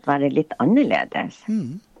sannhet være litt annerledes.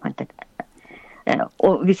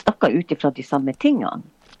 Og vi snakker ut ifra de samme tingene.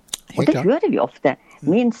 Og det hører vi ofte.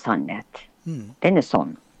 Min sannhet, den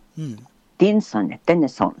sånn. Din sannhet, den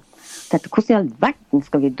sånn. Hvordan i all verden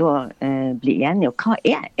skal vi da bli enige? Og hva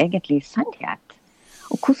egentlig sannhet?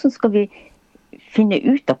 Og hvordan skal vi finne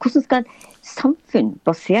ut av? Hvordan skal samfunn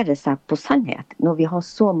basere seg på sannhet når vi har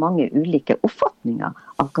så mange ulike oppfatninger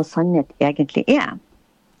av hva sannhet egentlig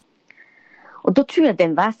Og da tror jeg det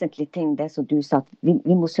en vesentlig ting, det som du sa, at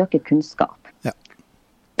vi må søke kunnskap. Ja,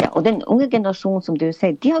 og den unge generasjonen, som du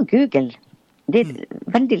sier, de har Google. Det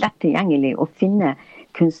veldig lett tilgjengelig å finne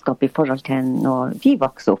kunnskap i forhold til når vi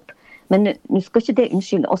vokser opp. Men nå skal ikke det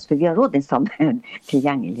unnskylde oss, for vi har råd den samme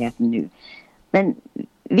tilgjengeligheten nå. Men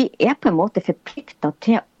vi på en måte forpliktet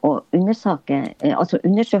til å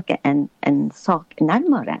undersøke en sak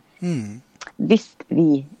nærmere, hvis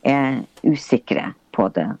vi usikre på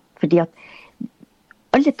det. Fordi at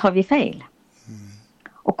alle tar vi feil.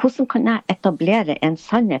 Og hvordan kan jeg etablere en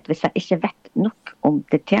sannhet hvis jeg ikke vet nok om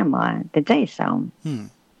det temaet det dreier seg om?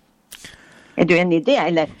 Du enig i det,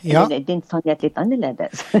 eller er din sannhet litt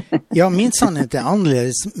annerledes? Ja, min sannhet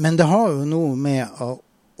annerledes, men det har jo noe med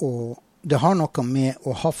det har noe med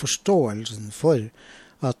å ha forståelsen for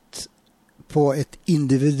at på et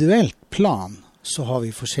individuelt plan så har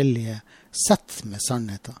vi forskjellige sett med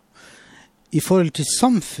sannheter. I forhold til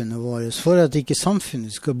samfunnet vårt, for at ikke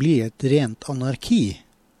samfunnet skal bli et rent anarki,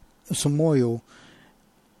 så må jo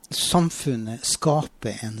samfunnet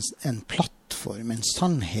skape en plattform, en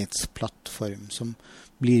sannhetsplattform som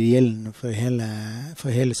blir gjeldende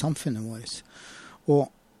for hele samfunnet vårt. Og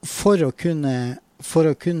for å kunne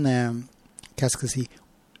hva skal jeg si,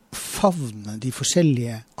 favne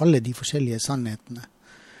alle de forskjellige sannhetene,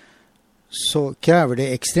 så krever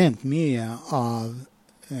det ekstremt mye av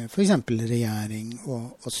for eksempel regjering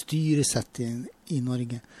og styresett i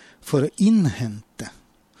Norge for å innhente.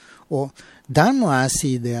 Og der må jeg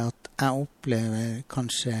si det at jeg opplever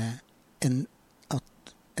kanskje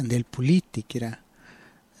at en del politikere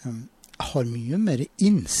har mye mer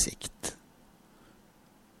innsikt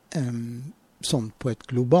sånn på et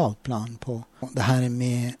globalt plan på det her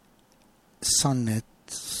med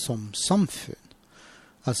sannhet som samfunn.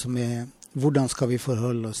 Altså med hvordan skal vi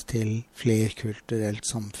forholde oss til flerkulturelt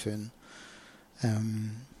samfunn?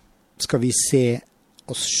 Skal vi se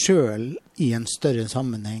oss selv i en større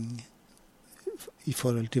sammenheng i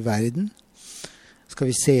forhold til verden? Skal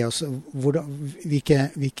vi se oss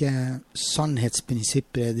hvilke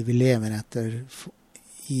sannhetsprinsipper det vi lever etter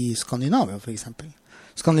i Skandinavia, for eksempel?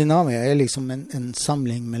 Skandinavia liksom en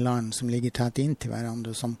samling med land som ligger tett inntil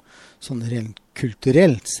hverandre, som sånn rent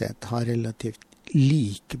kulturelt sett har relativt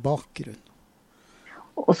lik bakgrunn.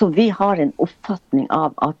 Og så vi har en oppfatning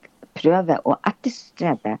av at prøve å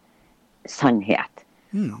etterstrebe sannhet.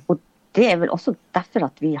 Og det vel også derfor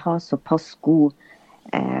at vi har såpass god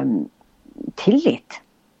tillit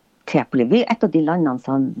til politikere. Vi et av de landene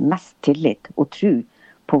som har mest tillit og tro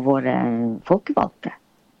på våre folkevalgte.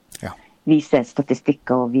 Ja. Viser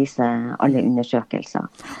statistikker og viser alle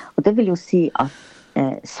undersøkelser. Og det vil jo si at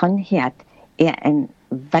sannhet en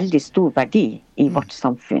veldig stor verdi i vårt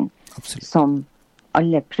samfunn. Absolutt. Som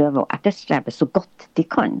alle prøver å etterstrebe så godt de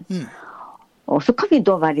kan. Og så kan vi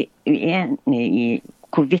da være uenige i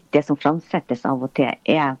hvorvidt det som framsettes av og til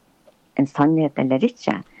en sannhet eller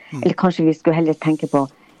ikke. Eller kanskje vi skulle heller tenke på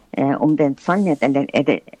om det en sannhet, eller er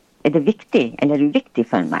det viktig eller uviktig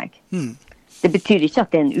for meg. Det betyr ikke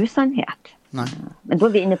at det en usannhet. Nei. Men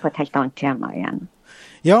da vi inne på et helt annet tema igjen.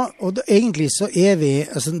 Ja, og egentlig så vi,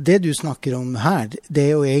 altså det du snakker om her,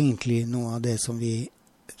 det jo egentlig noe av det som vi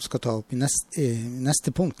skal ta opp i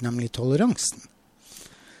neste punkt, nemlig toleransen.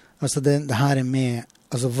 Altså det her med,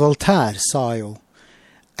 altså Voltaire sa jo,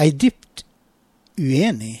 jeg dypt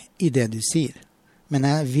uenig i det du sier, men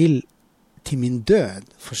jeg vil til min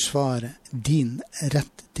død forsvare din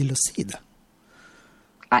rett til å si det.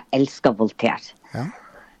 Jeg elsker Voltaire. Ja.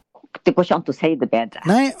 Det går ikke an å si det bedre.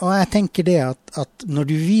 Nei, og jeg tenker det at når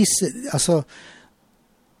du viser, altså,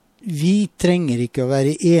 vi trenger ikke å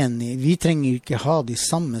være enige, vi trenger ikke ha de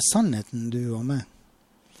samme sannheten du og meg.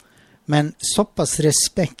 Men såpass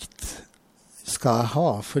respekt skal jeg ha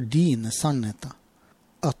for dine sannheter,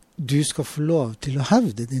 at du skal få lov til å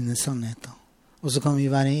hevde dine sannheter. Og så kan vi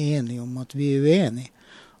være enige om at vi uenige,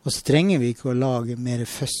 og så trenger vi ikke å lage mer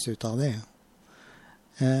føss ut av det.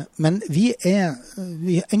 Men vi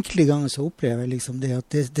enkelte ganger så opplever liksom det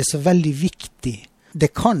at det så veldig viktig,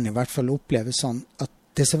 det kan i hvert fall oppleves sånn, at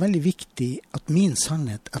det så veldig viktig at min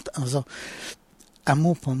sannhet, altså, jeg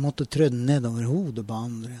må på en måte trø den nedover hodet på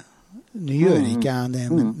andre. Nå gjør ikke jeg det,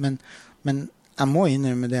 men jeg må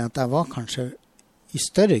innrømme det at jeg var kanskje i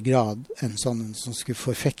større grad enn sånn som skulle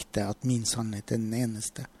forfekte at min sannhet den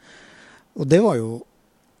eneste. Og det var jo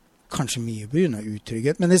kanskje mye på grunn av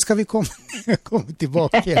utrygghet, men det skal vi komme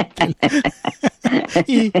tilbake til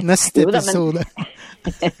i neste episode.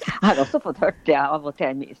 Jeg har også fått hørt det av og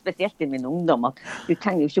til, spesielt i min ungdom, at du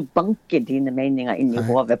trenger jo ikke banke dine meninger inn i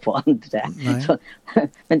hodet på andre. Så,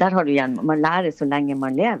 men der har du igjen, man lærer så lenge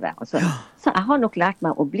man lever. Altså, så jeg har nok lært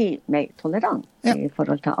meg å bli mer tolerant i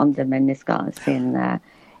forhold til andre mennesker sine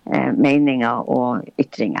meninger og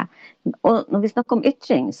ytringer. Og når vi snakker om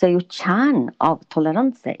ytring, så jo kjernen av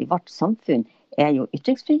toleranse i vårt samfunn jo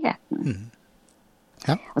ytringsfriheten.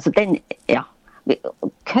 Altså den,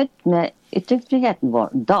 kødd med ytringsfriheten vår,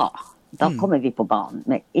 da kommer vi på banen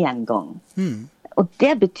med en gang. Og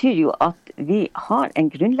det betyr jo at vi har en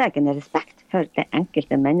grunnleggende respekt for det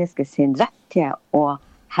enkelte mennesket sin rett til å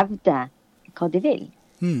hevde hva de vil.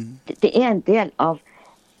 Det en del av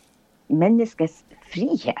menneskets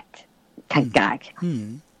frihet, tenker jeg.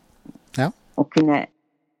 Å kunne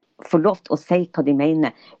få lov til å si hva de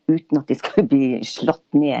mener uten at de skal bli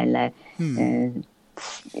slått ned eller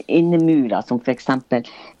innemurer, som for eksempel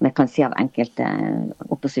man kan si av enkelte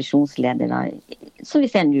opposisjonsledere, som vi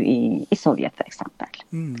ser nå i Sovjet for eksempel.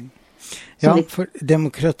 Ja, for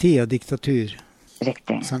demokrati og diktatur.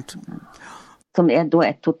 Riktig. Sant? Som da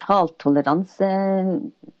et totalt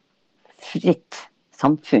toleransefritt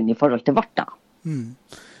samfunn i forhold til vårt da.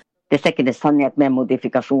 Det sikkert det sannhet med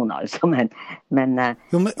modifikasjoner, altså, men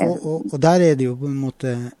og der det jo på en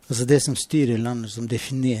måte altså det som styrer landet, som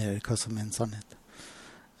definerer hva som en sannhet.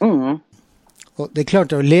 Og det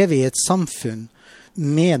klart å leve i et samfunn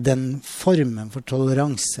med den formen for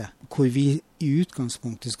toleranse, hvor vi i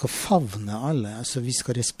utgangspunktet skal favne alle, altså vi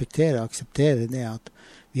skal respektere og akseptere det at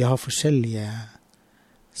vi har forskjellige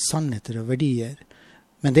sannheter og verdier.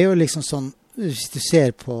 Men det jo liksom sånn, hvis du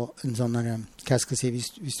ser på en sånn, hva skal jeg si,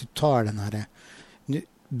 hvis du tar den her,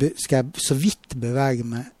 skal jeg så vidt bevege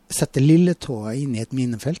meg, sette lilletåa inn i et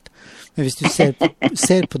minefelt, men hvis du ser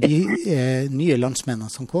på de nye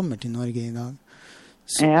landsmennene som kommer til Norge i dag,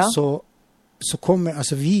 så kommer,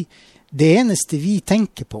 altså det eneste vi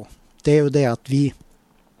tenker på, det jo det at de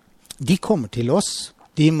kommer til oss,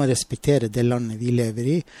 de må respektere det landet vi lever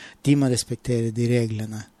i, de må respektere de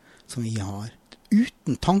reglene som vi har,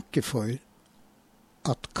 uten tanke for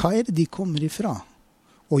at hva det de kommer ifra.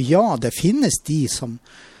 Og ja, det finnes de som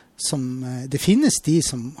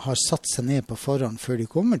har satt seg ned på forhånd før de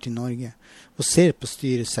kommer til Norge, og ser på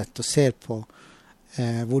styresett, og ser på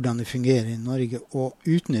hvordan det fungerer i Norge, og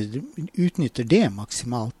utnytter det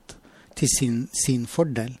maksimalt til sin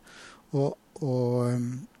fordel. Og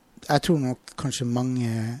jeg tror nok kanskje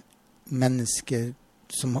mange mennesker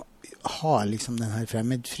som har liksom den her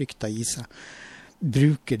fremmedfrykta i seg,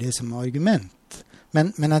 bruker det som argument.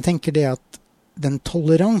 Men jeg tenker det at den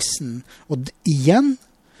toleransen, og igjen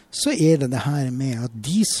så det her med at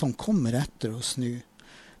de som kommer etter oss nå,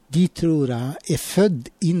 de tror jeg født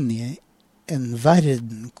inn i en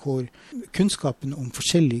verden hvor kunnskapen om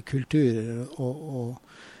forskjellige kulturer og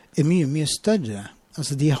mye, mye større.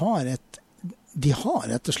 Altså de har rett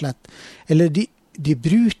og slett, eller de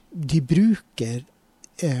bruker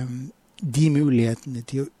de mulighetene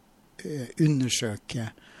til å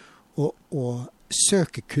undersøke og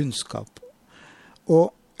søke kunnskap.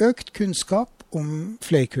 Og økt kunnskap om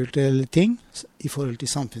flerkulturelle ting i forhold til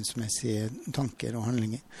samfunnsmessige tanker og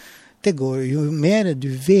handlinger. Det går jo mer du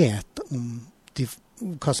vet om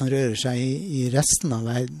hva som rører seg i resten av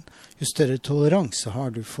verden, jo større toleranse har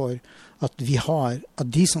du for at at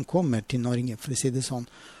de som kommer til Norge, for å si det sånn,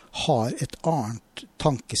 har et annet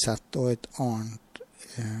tankesett og et annet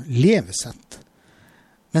levesett.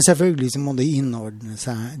 Men selvfølgelig så må det innordne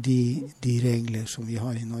seg de regler som vi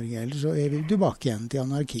har i Norge, ellers så vi tilbake igjen til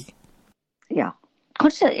anarki. Ja,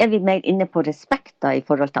 kanskje vi mer inne på respekt da, i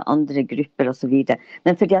forhold til andre grupper og så videre.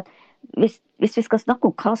 Men fordi at hvis vi skal snakke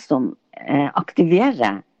om hva som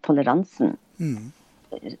aktiverer toleransen,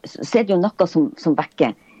 så det jo noe som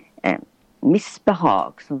vekker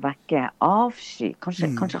misbehag, som vekker avsky,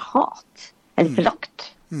 kanskje hat, eller forakt.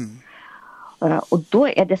 Og da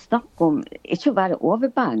det snakk om, ikke å være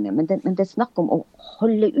overbærende, men det snakk om å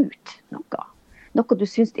holde ut noe. Noe du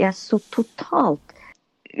synes så totalt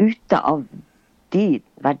ute av de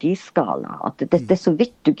verdiskala, at det så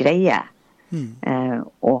vidt du greier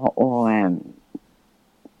å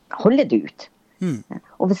holde det ut.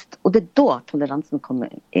 Og det da toleransen kommer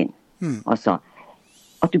inn. Altså,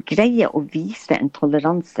 at du greier å vise en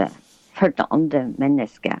toleranse for det andre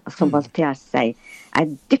mennesket. Som Voltaire sier,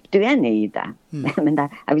 jeg dypt uenig i det, men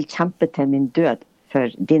jeg vil kjempe til min død for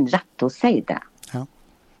din rett til å si det. Ja.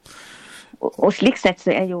 Og slik sett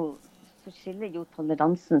så jo så skiller jo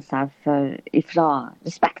toleransen seg ifra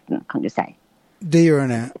respekten, kan du si. Det gjør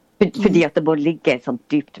det. Fordi at det må ligge et sånt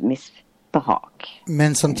dypt misbehag.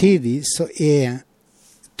 Men samtidig så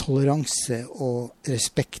toleranse og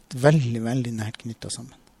respekt veldig, veldig nært knyttet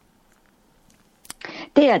sammen.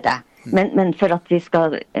 Det det. Men for at vi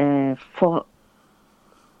skal få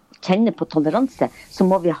kjenne på toleranse, så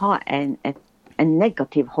må vi ha en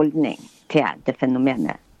negativ holdning til det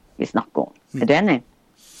fenomenet vi snakker om. Er du enig?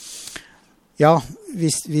 Ja,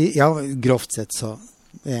 grovt sett så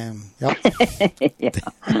ja.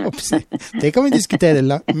 Det kan vi diskutere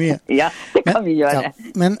mye. Ja, det kan vi gjøre.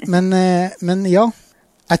 Ja. Men ja,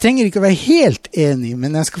 jeg trenger ikke å være helt enig,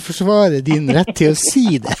 men jeg skal forsvare din rett til å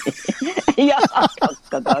si det. Ja, takk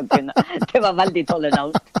skal du ha, Gunnar. Det var veldig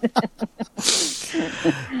tolerant.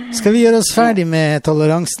 Skal vi gjøre oss ferdig med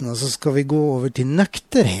toleransen, og så skal vi gå over til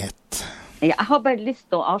nøkternhet? Jeg har bare lyst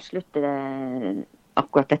til å avslutte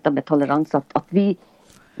akkurat dette med toleranse, at vi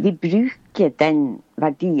bruker den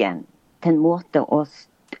verdien til en måte å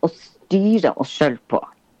styre oss selv på.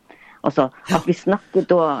 Altså, at vi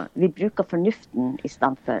bruker fornuften i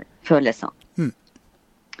stedet for følelsene.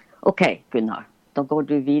 Ok, Gunnar. Da går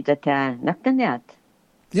du videre til nøkternhet.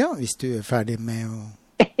 Ja, hvis du er ferdig med å...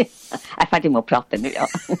 Jeg er ferdig med å prate nå, ja.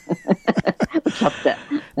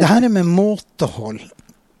 Det her med måtehold.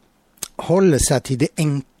 Holde seg til det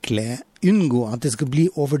enkle. Unngå at det skal bli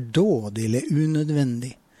overdådig eller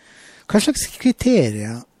unødvendig. Hva slags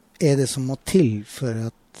kriterier er det som må til for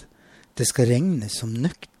at det skal regnes som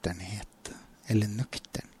nøkternhet eller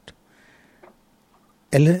nøkternt?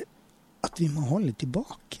 Eller at vi må holde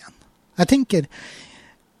tilbake igjen? Jeg tenker,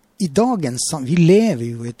 vi lever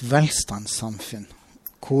jo i et velstandssamfunn,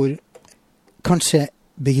 hvor kanskje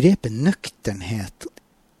begrepet nøkternhet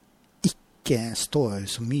ikke står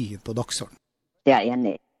så mye på dagsorden. Det er jeg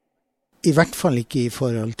enig i. I hvert fall ikke i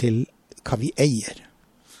forhold til hva vi eier.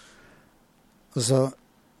 Altså,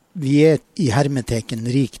 vi er i hermeteken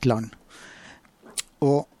rikt land.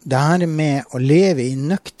 Og det her med å leve i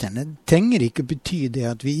nøkterne trenger ikke bety det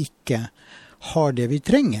at vi ikke har det vi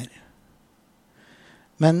trenger.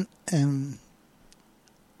 Men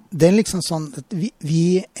det er liksom sånn at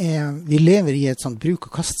vi lever i et sånt bruk-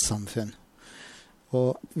 og kastsamfunn.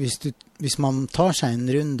 Og hvis man tar seg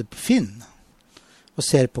en runde på Finn og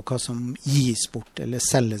ser på hva som gis bort eller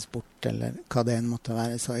selges bort eller hva det enn måtte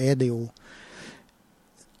være, så er det jo,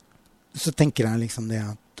 så tenker jeg liksom det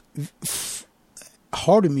at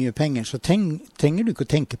har du mye penger, så trenger du ikke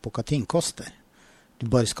å tenke på hva ting koster. Du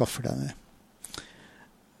bare skaffer deg det.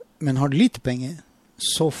 Men har du lite penger,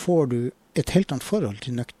 så får du et helt annet forhold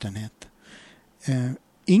til nøkternhet.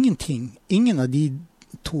 Ingen av de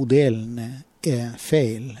to delene er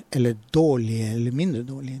feil, eller dårlige, eller mindre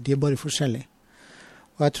dårlige. De er bare forskjellige.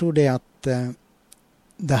 Og jeg tror det at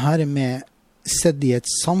det her med sett i et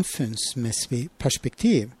samfunnsmessig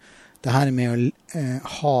perspektiv, det her med å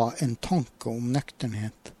ha en tanke om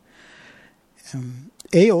nøkternhet,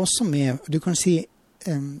 er jo også med, du kan si,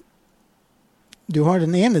 du har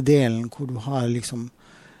den ene delen hvor du har liksom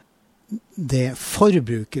det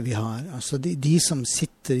forbruket vi har, altså de som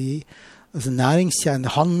sitter i altså næringskjeden,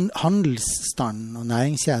 handelsstanden og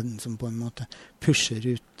næringskjeden som på en måte pusher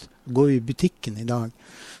ut. Går vi i butikken i dag,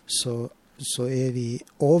 så er vi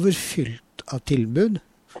overfylt av tilbud.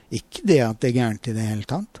 Ikke det at det er gærent i det hele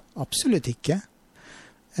tatt. Absolutt ikke.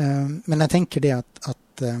 Men jeg tenker det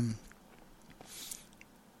at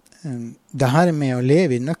det her med å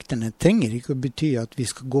leve i nøkterne trenger ikke å bety at vi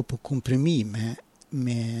skal gå på kompromiss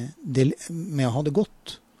med å ha det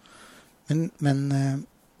godt. Men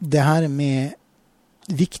det her med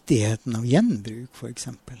viktigheten av gjenbruk, for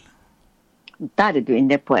eksempel. Der er du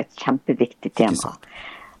inne på et kjempeviktig tema.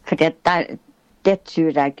 For det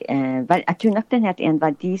tror jeg tror nøkternhet er en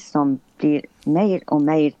verdi som blir mer og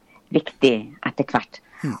mer viktig etter hvert.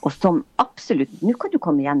 Og som absolutt, nå kan du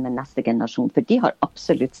komme igjen med neste generasjon, for de har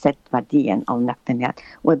absolutt sett verdien av nøkternhet,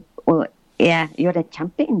 og gjør en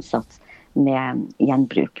kjempeinnsats med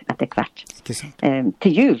gjenbruk etter hvert.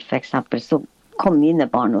 Til jul, for eksempel, så kom mine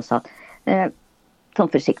barn og sa,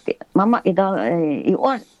 sånn forsiktig, mamma, i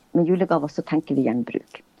år med julegaver så tenker vi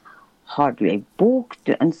gjenbruk. Har du en bok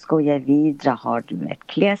du ønsker å gi videre? Har du et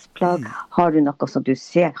klesplagg? Har du noe som du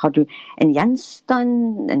ser? Har du en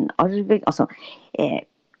gjenstand, en arving? Altså,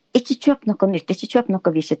 ikke kjøp noe nytt, ikke kjøp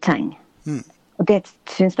noe vi ikke trenger. Og det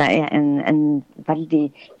synes jeg er en veldig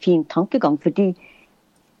fin tankegang, fordi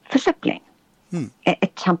forsøpling er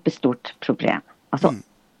et kjempestort problem. Altså,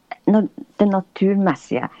 det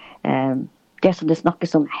naturmessige, det som det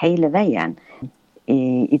snakkes om hele veien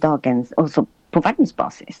i dagens, også på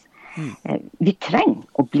verdensbasis, Vi trenger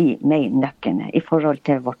å bli mer nøkterne I forhold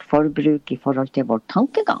til vårt forbruk, I forhold til vår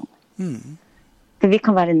tankegang. For vi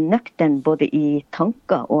kan være nøkterne både I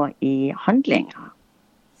tanker og I handlinger.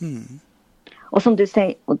 Og som du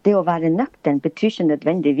sier, det å være nøktern betyr ikke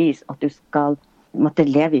nødvendigvis at du skal måtte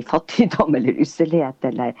leve I fattigdom eller usselhet,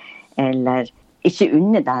 eller ikke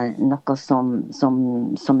unne deg noe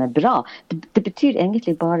som bra. Det betyr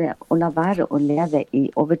egentlig bare å la være å leve I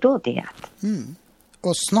overdådighet.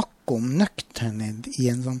 Og snakke om nøkternhet I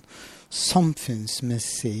en sånn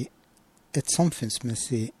et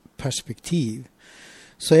samfunnsmessig perspektiv,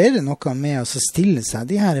 så det noe med å stille seg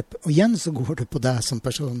de her, og igjen så går det på deg som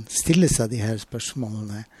person, stille seg de her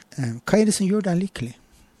spørsmålene. Hva det som gjør deg lykkelig?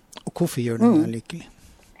 Og hvorfor gjør det deg lykkelig?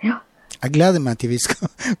 Ja. Jeg gleder meg til vi skal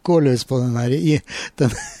gå løs på den her I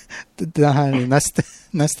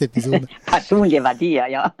neste episode. Personlige verdier,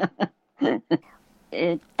 ja.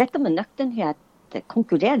 Dette med nøkternhet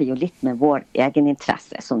konkurrerer jo litt med vår egen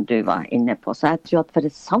interesse, som du var inne på. Så jeg tror at for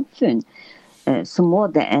et samfunn så må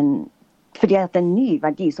det fordi at en ny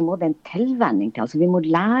verdi, så må det en tilvenning til. Altså vi må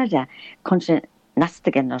lære kanskje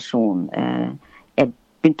neste generasjon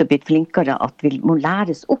begynt å bli flinkere, at vi må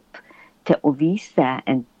læres opp til å vise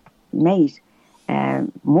en mer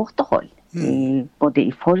måtehold, både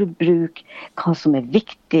I forbruk, hva som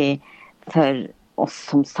viktig for oss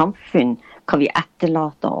som samfunn, hva vi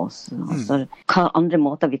etterlater oss, altså, hva andre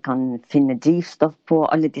måter vi kan finne drivstoff på,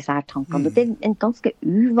 alle disse her tankene. Det en ganske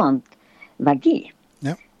uvant verdi,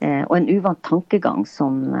 og en uvant tankegang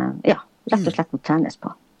som rett og slett må trenes på.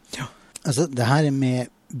 Ja, altså det her med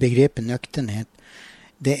begrepet nøkternhet,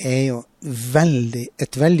 det jo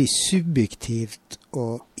et veldig subjektivt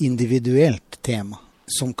og individuelt tema,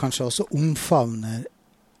 som kanskje også omfavner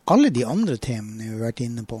alle de andre temaene vi har vært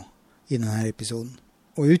inne på I denne episoden.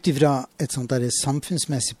 Og utifra et sånt der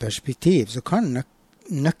samfunnsmessig perspektiv, så kan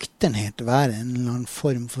nøkternhet være en eller annen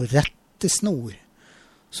form for rettesnor,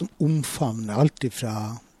 som omfavner alt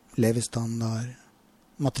fra levestandard,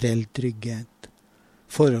 materiell trygghet,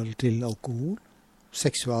 forhold til alkohol,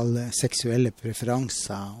 seksuelle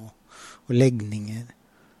preferanser og legninger,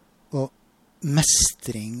 og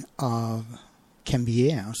mestring av hvem vi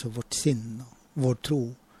altså vårt sinn, vår tro,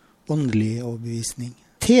 åndelig overbevisning.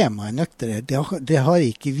 Temaet nøkternhet, det har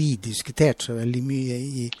ikke vi diskutert så veldig mye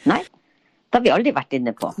I. Nei, det har vi aldri vært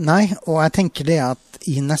inne på. Nei, og jeg tenker det at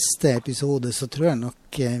I neste episode så tror jeg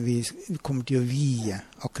nok vi kommer til å vie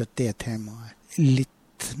akkurat det temaet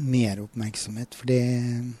litt mer oppmerksomhet, for det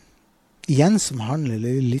igjen som handler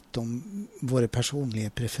det litt om våre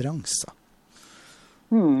personlige preferanser.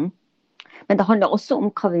 Men det handler også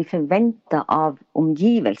om hva vi forventer av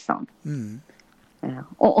omgivelsene.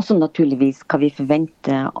 Og også naturligvis hva vi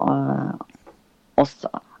forventer av oss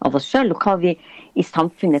selv, og hva vi I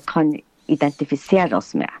samfunnet kan identifisere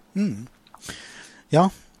oss med. Ja,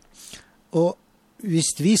 og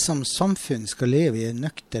hvis vi som samfunn skal leve I en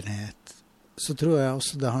nøkternhet, så tror jeg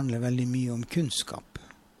også det handler veldig mye om kunnskap.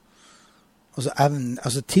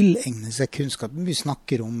 Altså tilegne seg kunnskap. Vi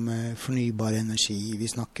snakker om fornybar energi, vi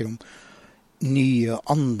snakker om nye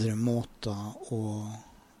andre måter å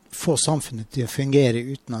få samfunnet til å fungere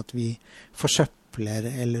uten at vi forsøpler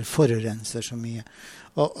eller forurenser så mye.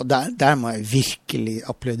 Og der må jeg virkelig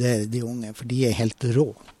applaudere de unge, for de helt rå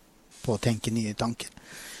på å tenke nye tanker.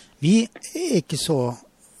 Vi ikke så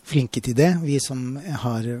flinke til det, vi som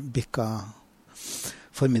har bikket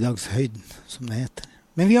formiddagshøyden, som det heter.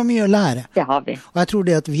 Men vi har mye å lære. Det har vi. Og jeg tror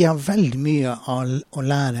det at vi har veldig mye å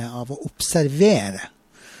lære av å observere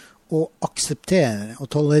og akseptere og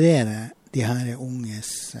tolerere de her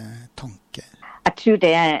unges tanker. Jeg tror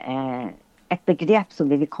det et begrep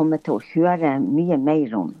som vi vil komme til å høre mye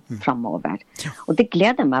mer om fremover. Ja. Og det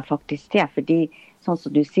gleder meg faktisk til, fordi sånn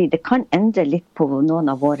som du sier, det kan endre litt på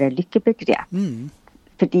noen av våre lykkebegrep.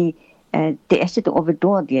 Fordi det ikke det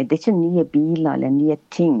overdådige, det ikke nye biler eller nye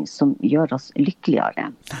ting som gjør oss lykkeligere.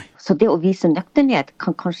 Nei. Så det å vise nøkternhet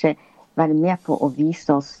kan kanskje være med på å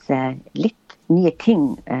vise oss litt nye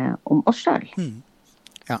ting om oss selv.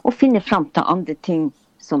 Ja. Og finne frem til andre ting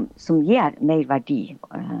som gir mer verdi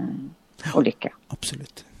og lykke.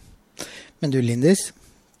 Absolutt. Men du, Lindis?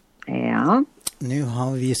 Ja? Nå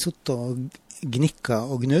har vi suttet og gnikket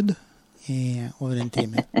og gnudd I over en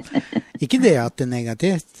time. Ikke det at det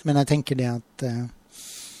negativt, men jeg tenker det at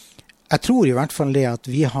jeg tror I hvert fall det at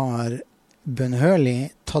vi har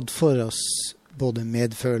bønnhørlig tatt for oss både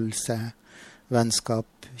medfølelse,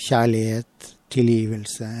 vennskap, kjærlighet,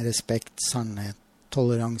 tilgivelse, respekt, sannhet,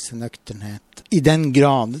 toleranse, nøkternhet. I den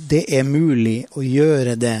grad det mulig å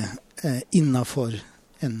gjøre det innenfor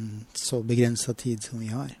en så begrenset tid som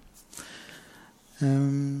vi har.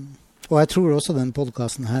 Og jeg tror også den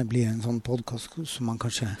podcasten her blir en sånn podcast som man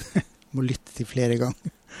kanskje må lytte til flere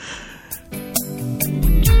ganger.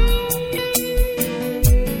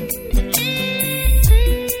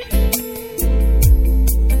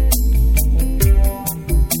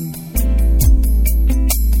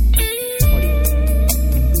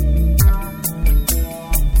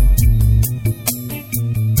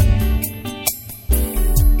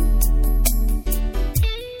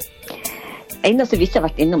 Eneste vi ikke har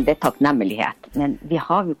vært innom det takknemmelighet, men vi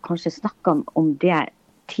har jo kanskje snakket om det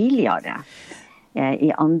tidligere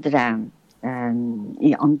i andre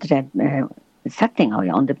settinger,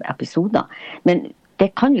 i andre episoder. Men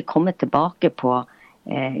det kan vi komme tilbake på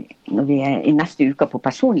når vi i neste uke på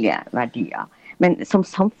personlige verdier. Men som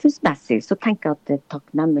samfunnsmessig så tenker jeg at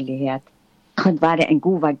takknemmelighet kan være en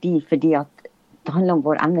god verdi, fordi at det handler om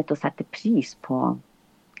vår evne til å sette pris på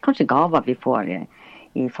kanskje gaver vi får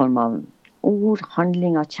i form av ord,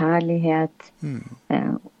 handlinger, kjærlighet,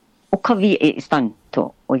 og hva vi er i stand til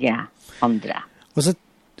å gi andre. Og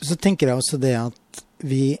så tenker jeg også det at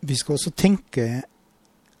vi skal også tenke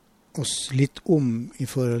oss litt om i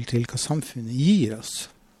forhold til hva samfunnet gir oss.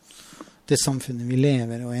 Det samfunnet vi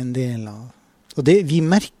lever og er en del av. Og vi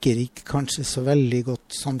merker ikke kanskje så veldig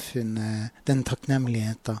godt samfunnet, den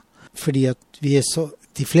takknemligheten, fordi at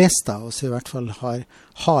de fleste av oss i hvert fall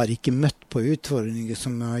har ikke møtt på utfordringer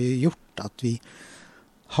som har gjort at vi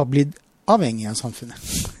har blitt avhengig av samfunnet,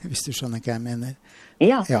 hvis du skjønner hva jeg mener.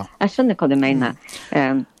 Ja, jeg skjønner hva du mener.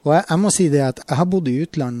 Og jeg må si det at jeg har bodd i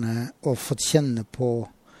utlandet og fått kjenne på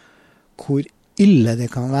hvor ille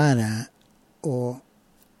det kan være å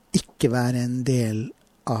ikke være en del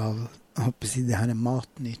av, jeg håper å si, det her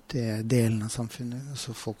matnyttige delen av samfunnet,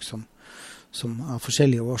 altså folk som av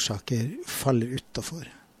forskjellige årsaker faller utenfor.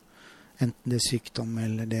 Enten det er sykdom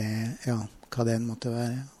eller det, hva det måtte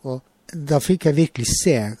være. Og da fikk jeg virkelig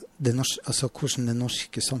se hvordan det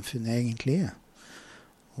norske samfunnet egentlig er.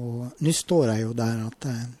 Og nå står jeg jo der at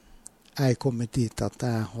jeg er kommet dit at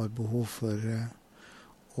jeg har behov for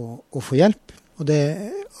å få hjelp. Og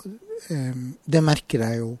det merker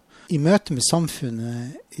jeg jo i møte med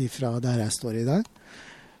samfunnet fra der jeg står i dag.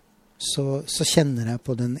 Så kjenner jeg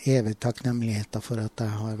på den evige takknemligheten for at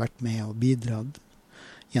jeg har vært med og bidratt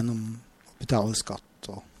gjennom å betale skatt.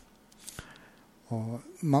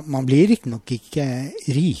 Og man blir nok ikke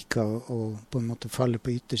rik av å på en måte falle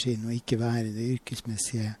på yttersiden og ikke være det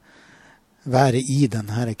yrkesmessige, være i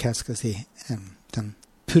den her, hva skal jeg si, den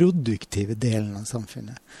produktive delen av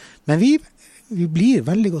samfunnet. Men vi blir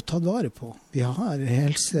veldig godt tatt vare på. Vi har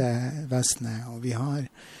helsevesenet, og vi har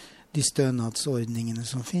de stønadsordningene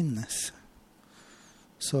som finnes.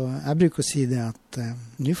 Så jeg bruker å si det at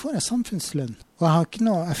nå får jeg samfunnslønn. Og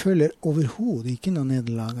jeg føler overhodet ikke noe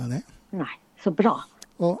nederlag av det. Nei. Så bra.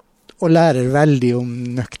 Og lærer veldig om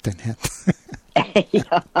nøkternhet.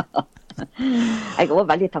 Ja. Jeg er også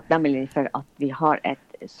veldig takknemlig for at vi har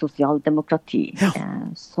et sosialdemokrati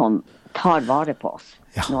som tar vare på oss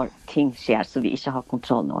når ting skjer som vi ikke har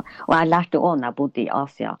kontroll over. Og jeg lærte også når jeg bodde i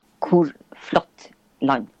Asia hvor flott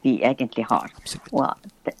land vi egentlig har. Absolutt. Og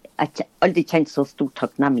jeg har aldri kjent så stor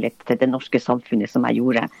takknemlighet til det norske samfunnet som jeg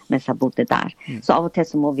gjorde mens jeg bodde der. Så av og til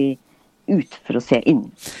så må vi ut for å se inn.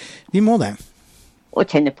 Vi må det. Og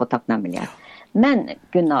kjenne på takknemlighet. Men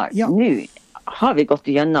Gunnar, nå har vi gått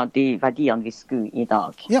gjennom de verdiene vi skulle i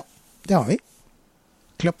dag. Ja, det har vi.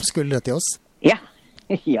 Klapp på skuldre til oss. Ja.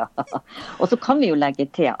 Og så kan vi jo legge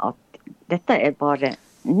til at dette er bare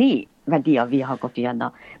 9 verdier vi har gått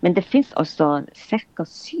gjennom. Men det finnes altså ca.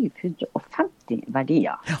 750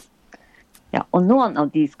 verdier. Ja, og noen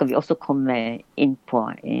av de skal vi også komme inn på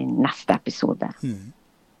i neste episode.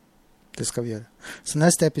 Det skal vi gjøre. Så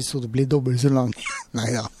neste episode blir dobbelt så lang.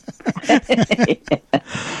 Neida.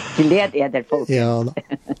 Gled der, folk. Ja da.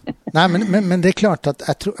 Nei, men det er klart at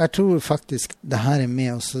jeg tror faktisk det her er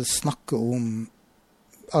med oss å snakke om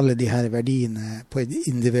alle de her verdiene på et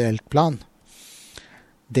individuelt plan.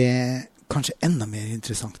 Det er kanskje enda mer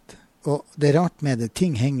interessant. Og det er rart med det.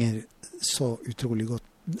 Ting henger så utrolig godt.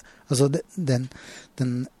 Altså,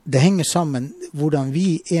 det henger sammen. Hvordan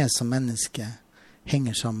vi er som mennesker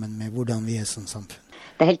henger sammen med hvordan vi er som samfunn.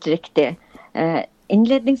 Det er helt riktig.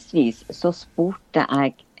 Innledningsvis så spurte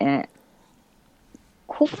jeg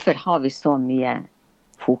hvorfor har vi så mye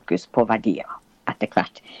fokus på verdier etter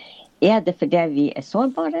hvert? Er det fordi vi er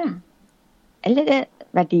sårbare? Eller er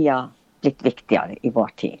verdier blitt viktigere i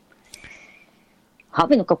vår tid?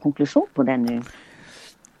 Har vi noen konklusjon på det nå?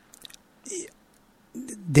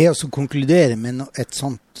 Det å konkludere med et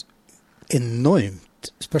sånt enormt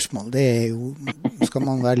spørsmål, det er jo, skal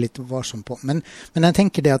man være litt varsom på. Men jeg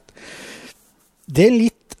tenker det at det er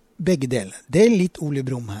litt begge deler. Det er litt Ole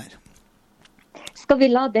Brumm her. skal vi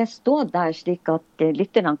la det stå der, slik at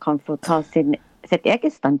lytterne kan få ta sitt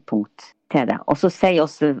eget standpunkt til det, og så si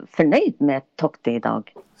oss fornøyd med toktet i dag?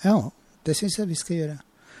 Ja, det synes jeg vi skal gjøre.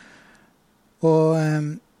 Og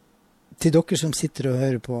til dere som sitter og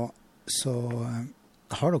hører på, så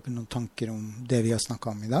har dere noen tanker om det vi har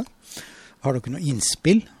snakket om i dag? Har dere noen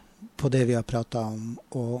innspill på det vi har pratet om,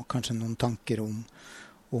 og kanskje noen tanker om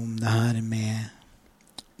det her med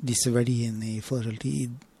disse verdiene i forhold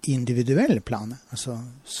til individuelle planer, altså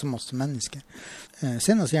som oss mennesker?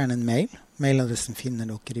 Send oss gjerne en mail. Mailadressen finner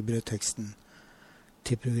dere i brødteksten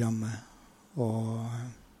til programmet, og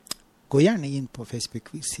gå gjerne inn på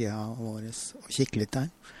Facebook-siden vår og kikk litt der.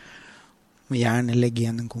 Og gjerne legge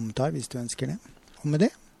igjen en kommentar hvis du ønsker det. Og med det,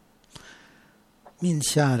 min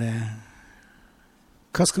kjære,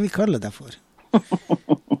 hva skal vi kalle deg for?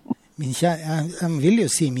 Min kjære, jeg vil jo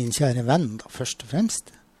si min kjære venn da, først og fremst.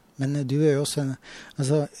 Men du er jo også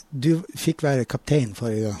altså, du fikk være kaptein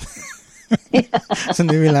forrige gang. Så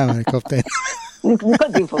nå vil jeg være kaptein. Nå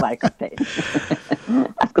kan du få være kaptein.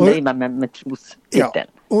 Jeg skal nøye meg med trostittel. Ja,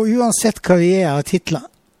 og uansett hva vi av titler,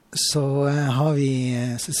 så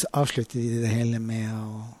avslutter vi det hele med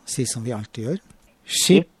å si som vi alltid gjør.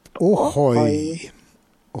 Skip ohoi,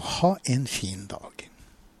 og ha en fin dag.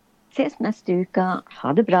 Ses neste uke.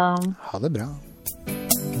 Ha det bra. Ha det bra.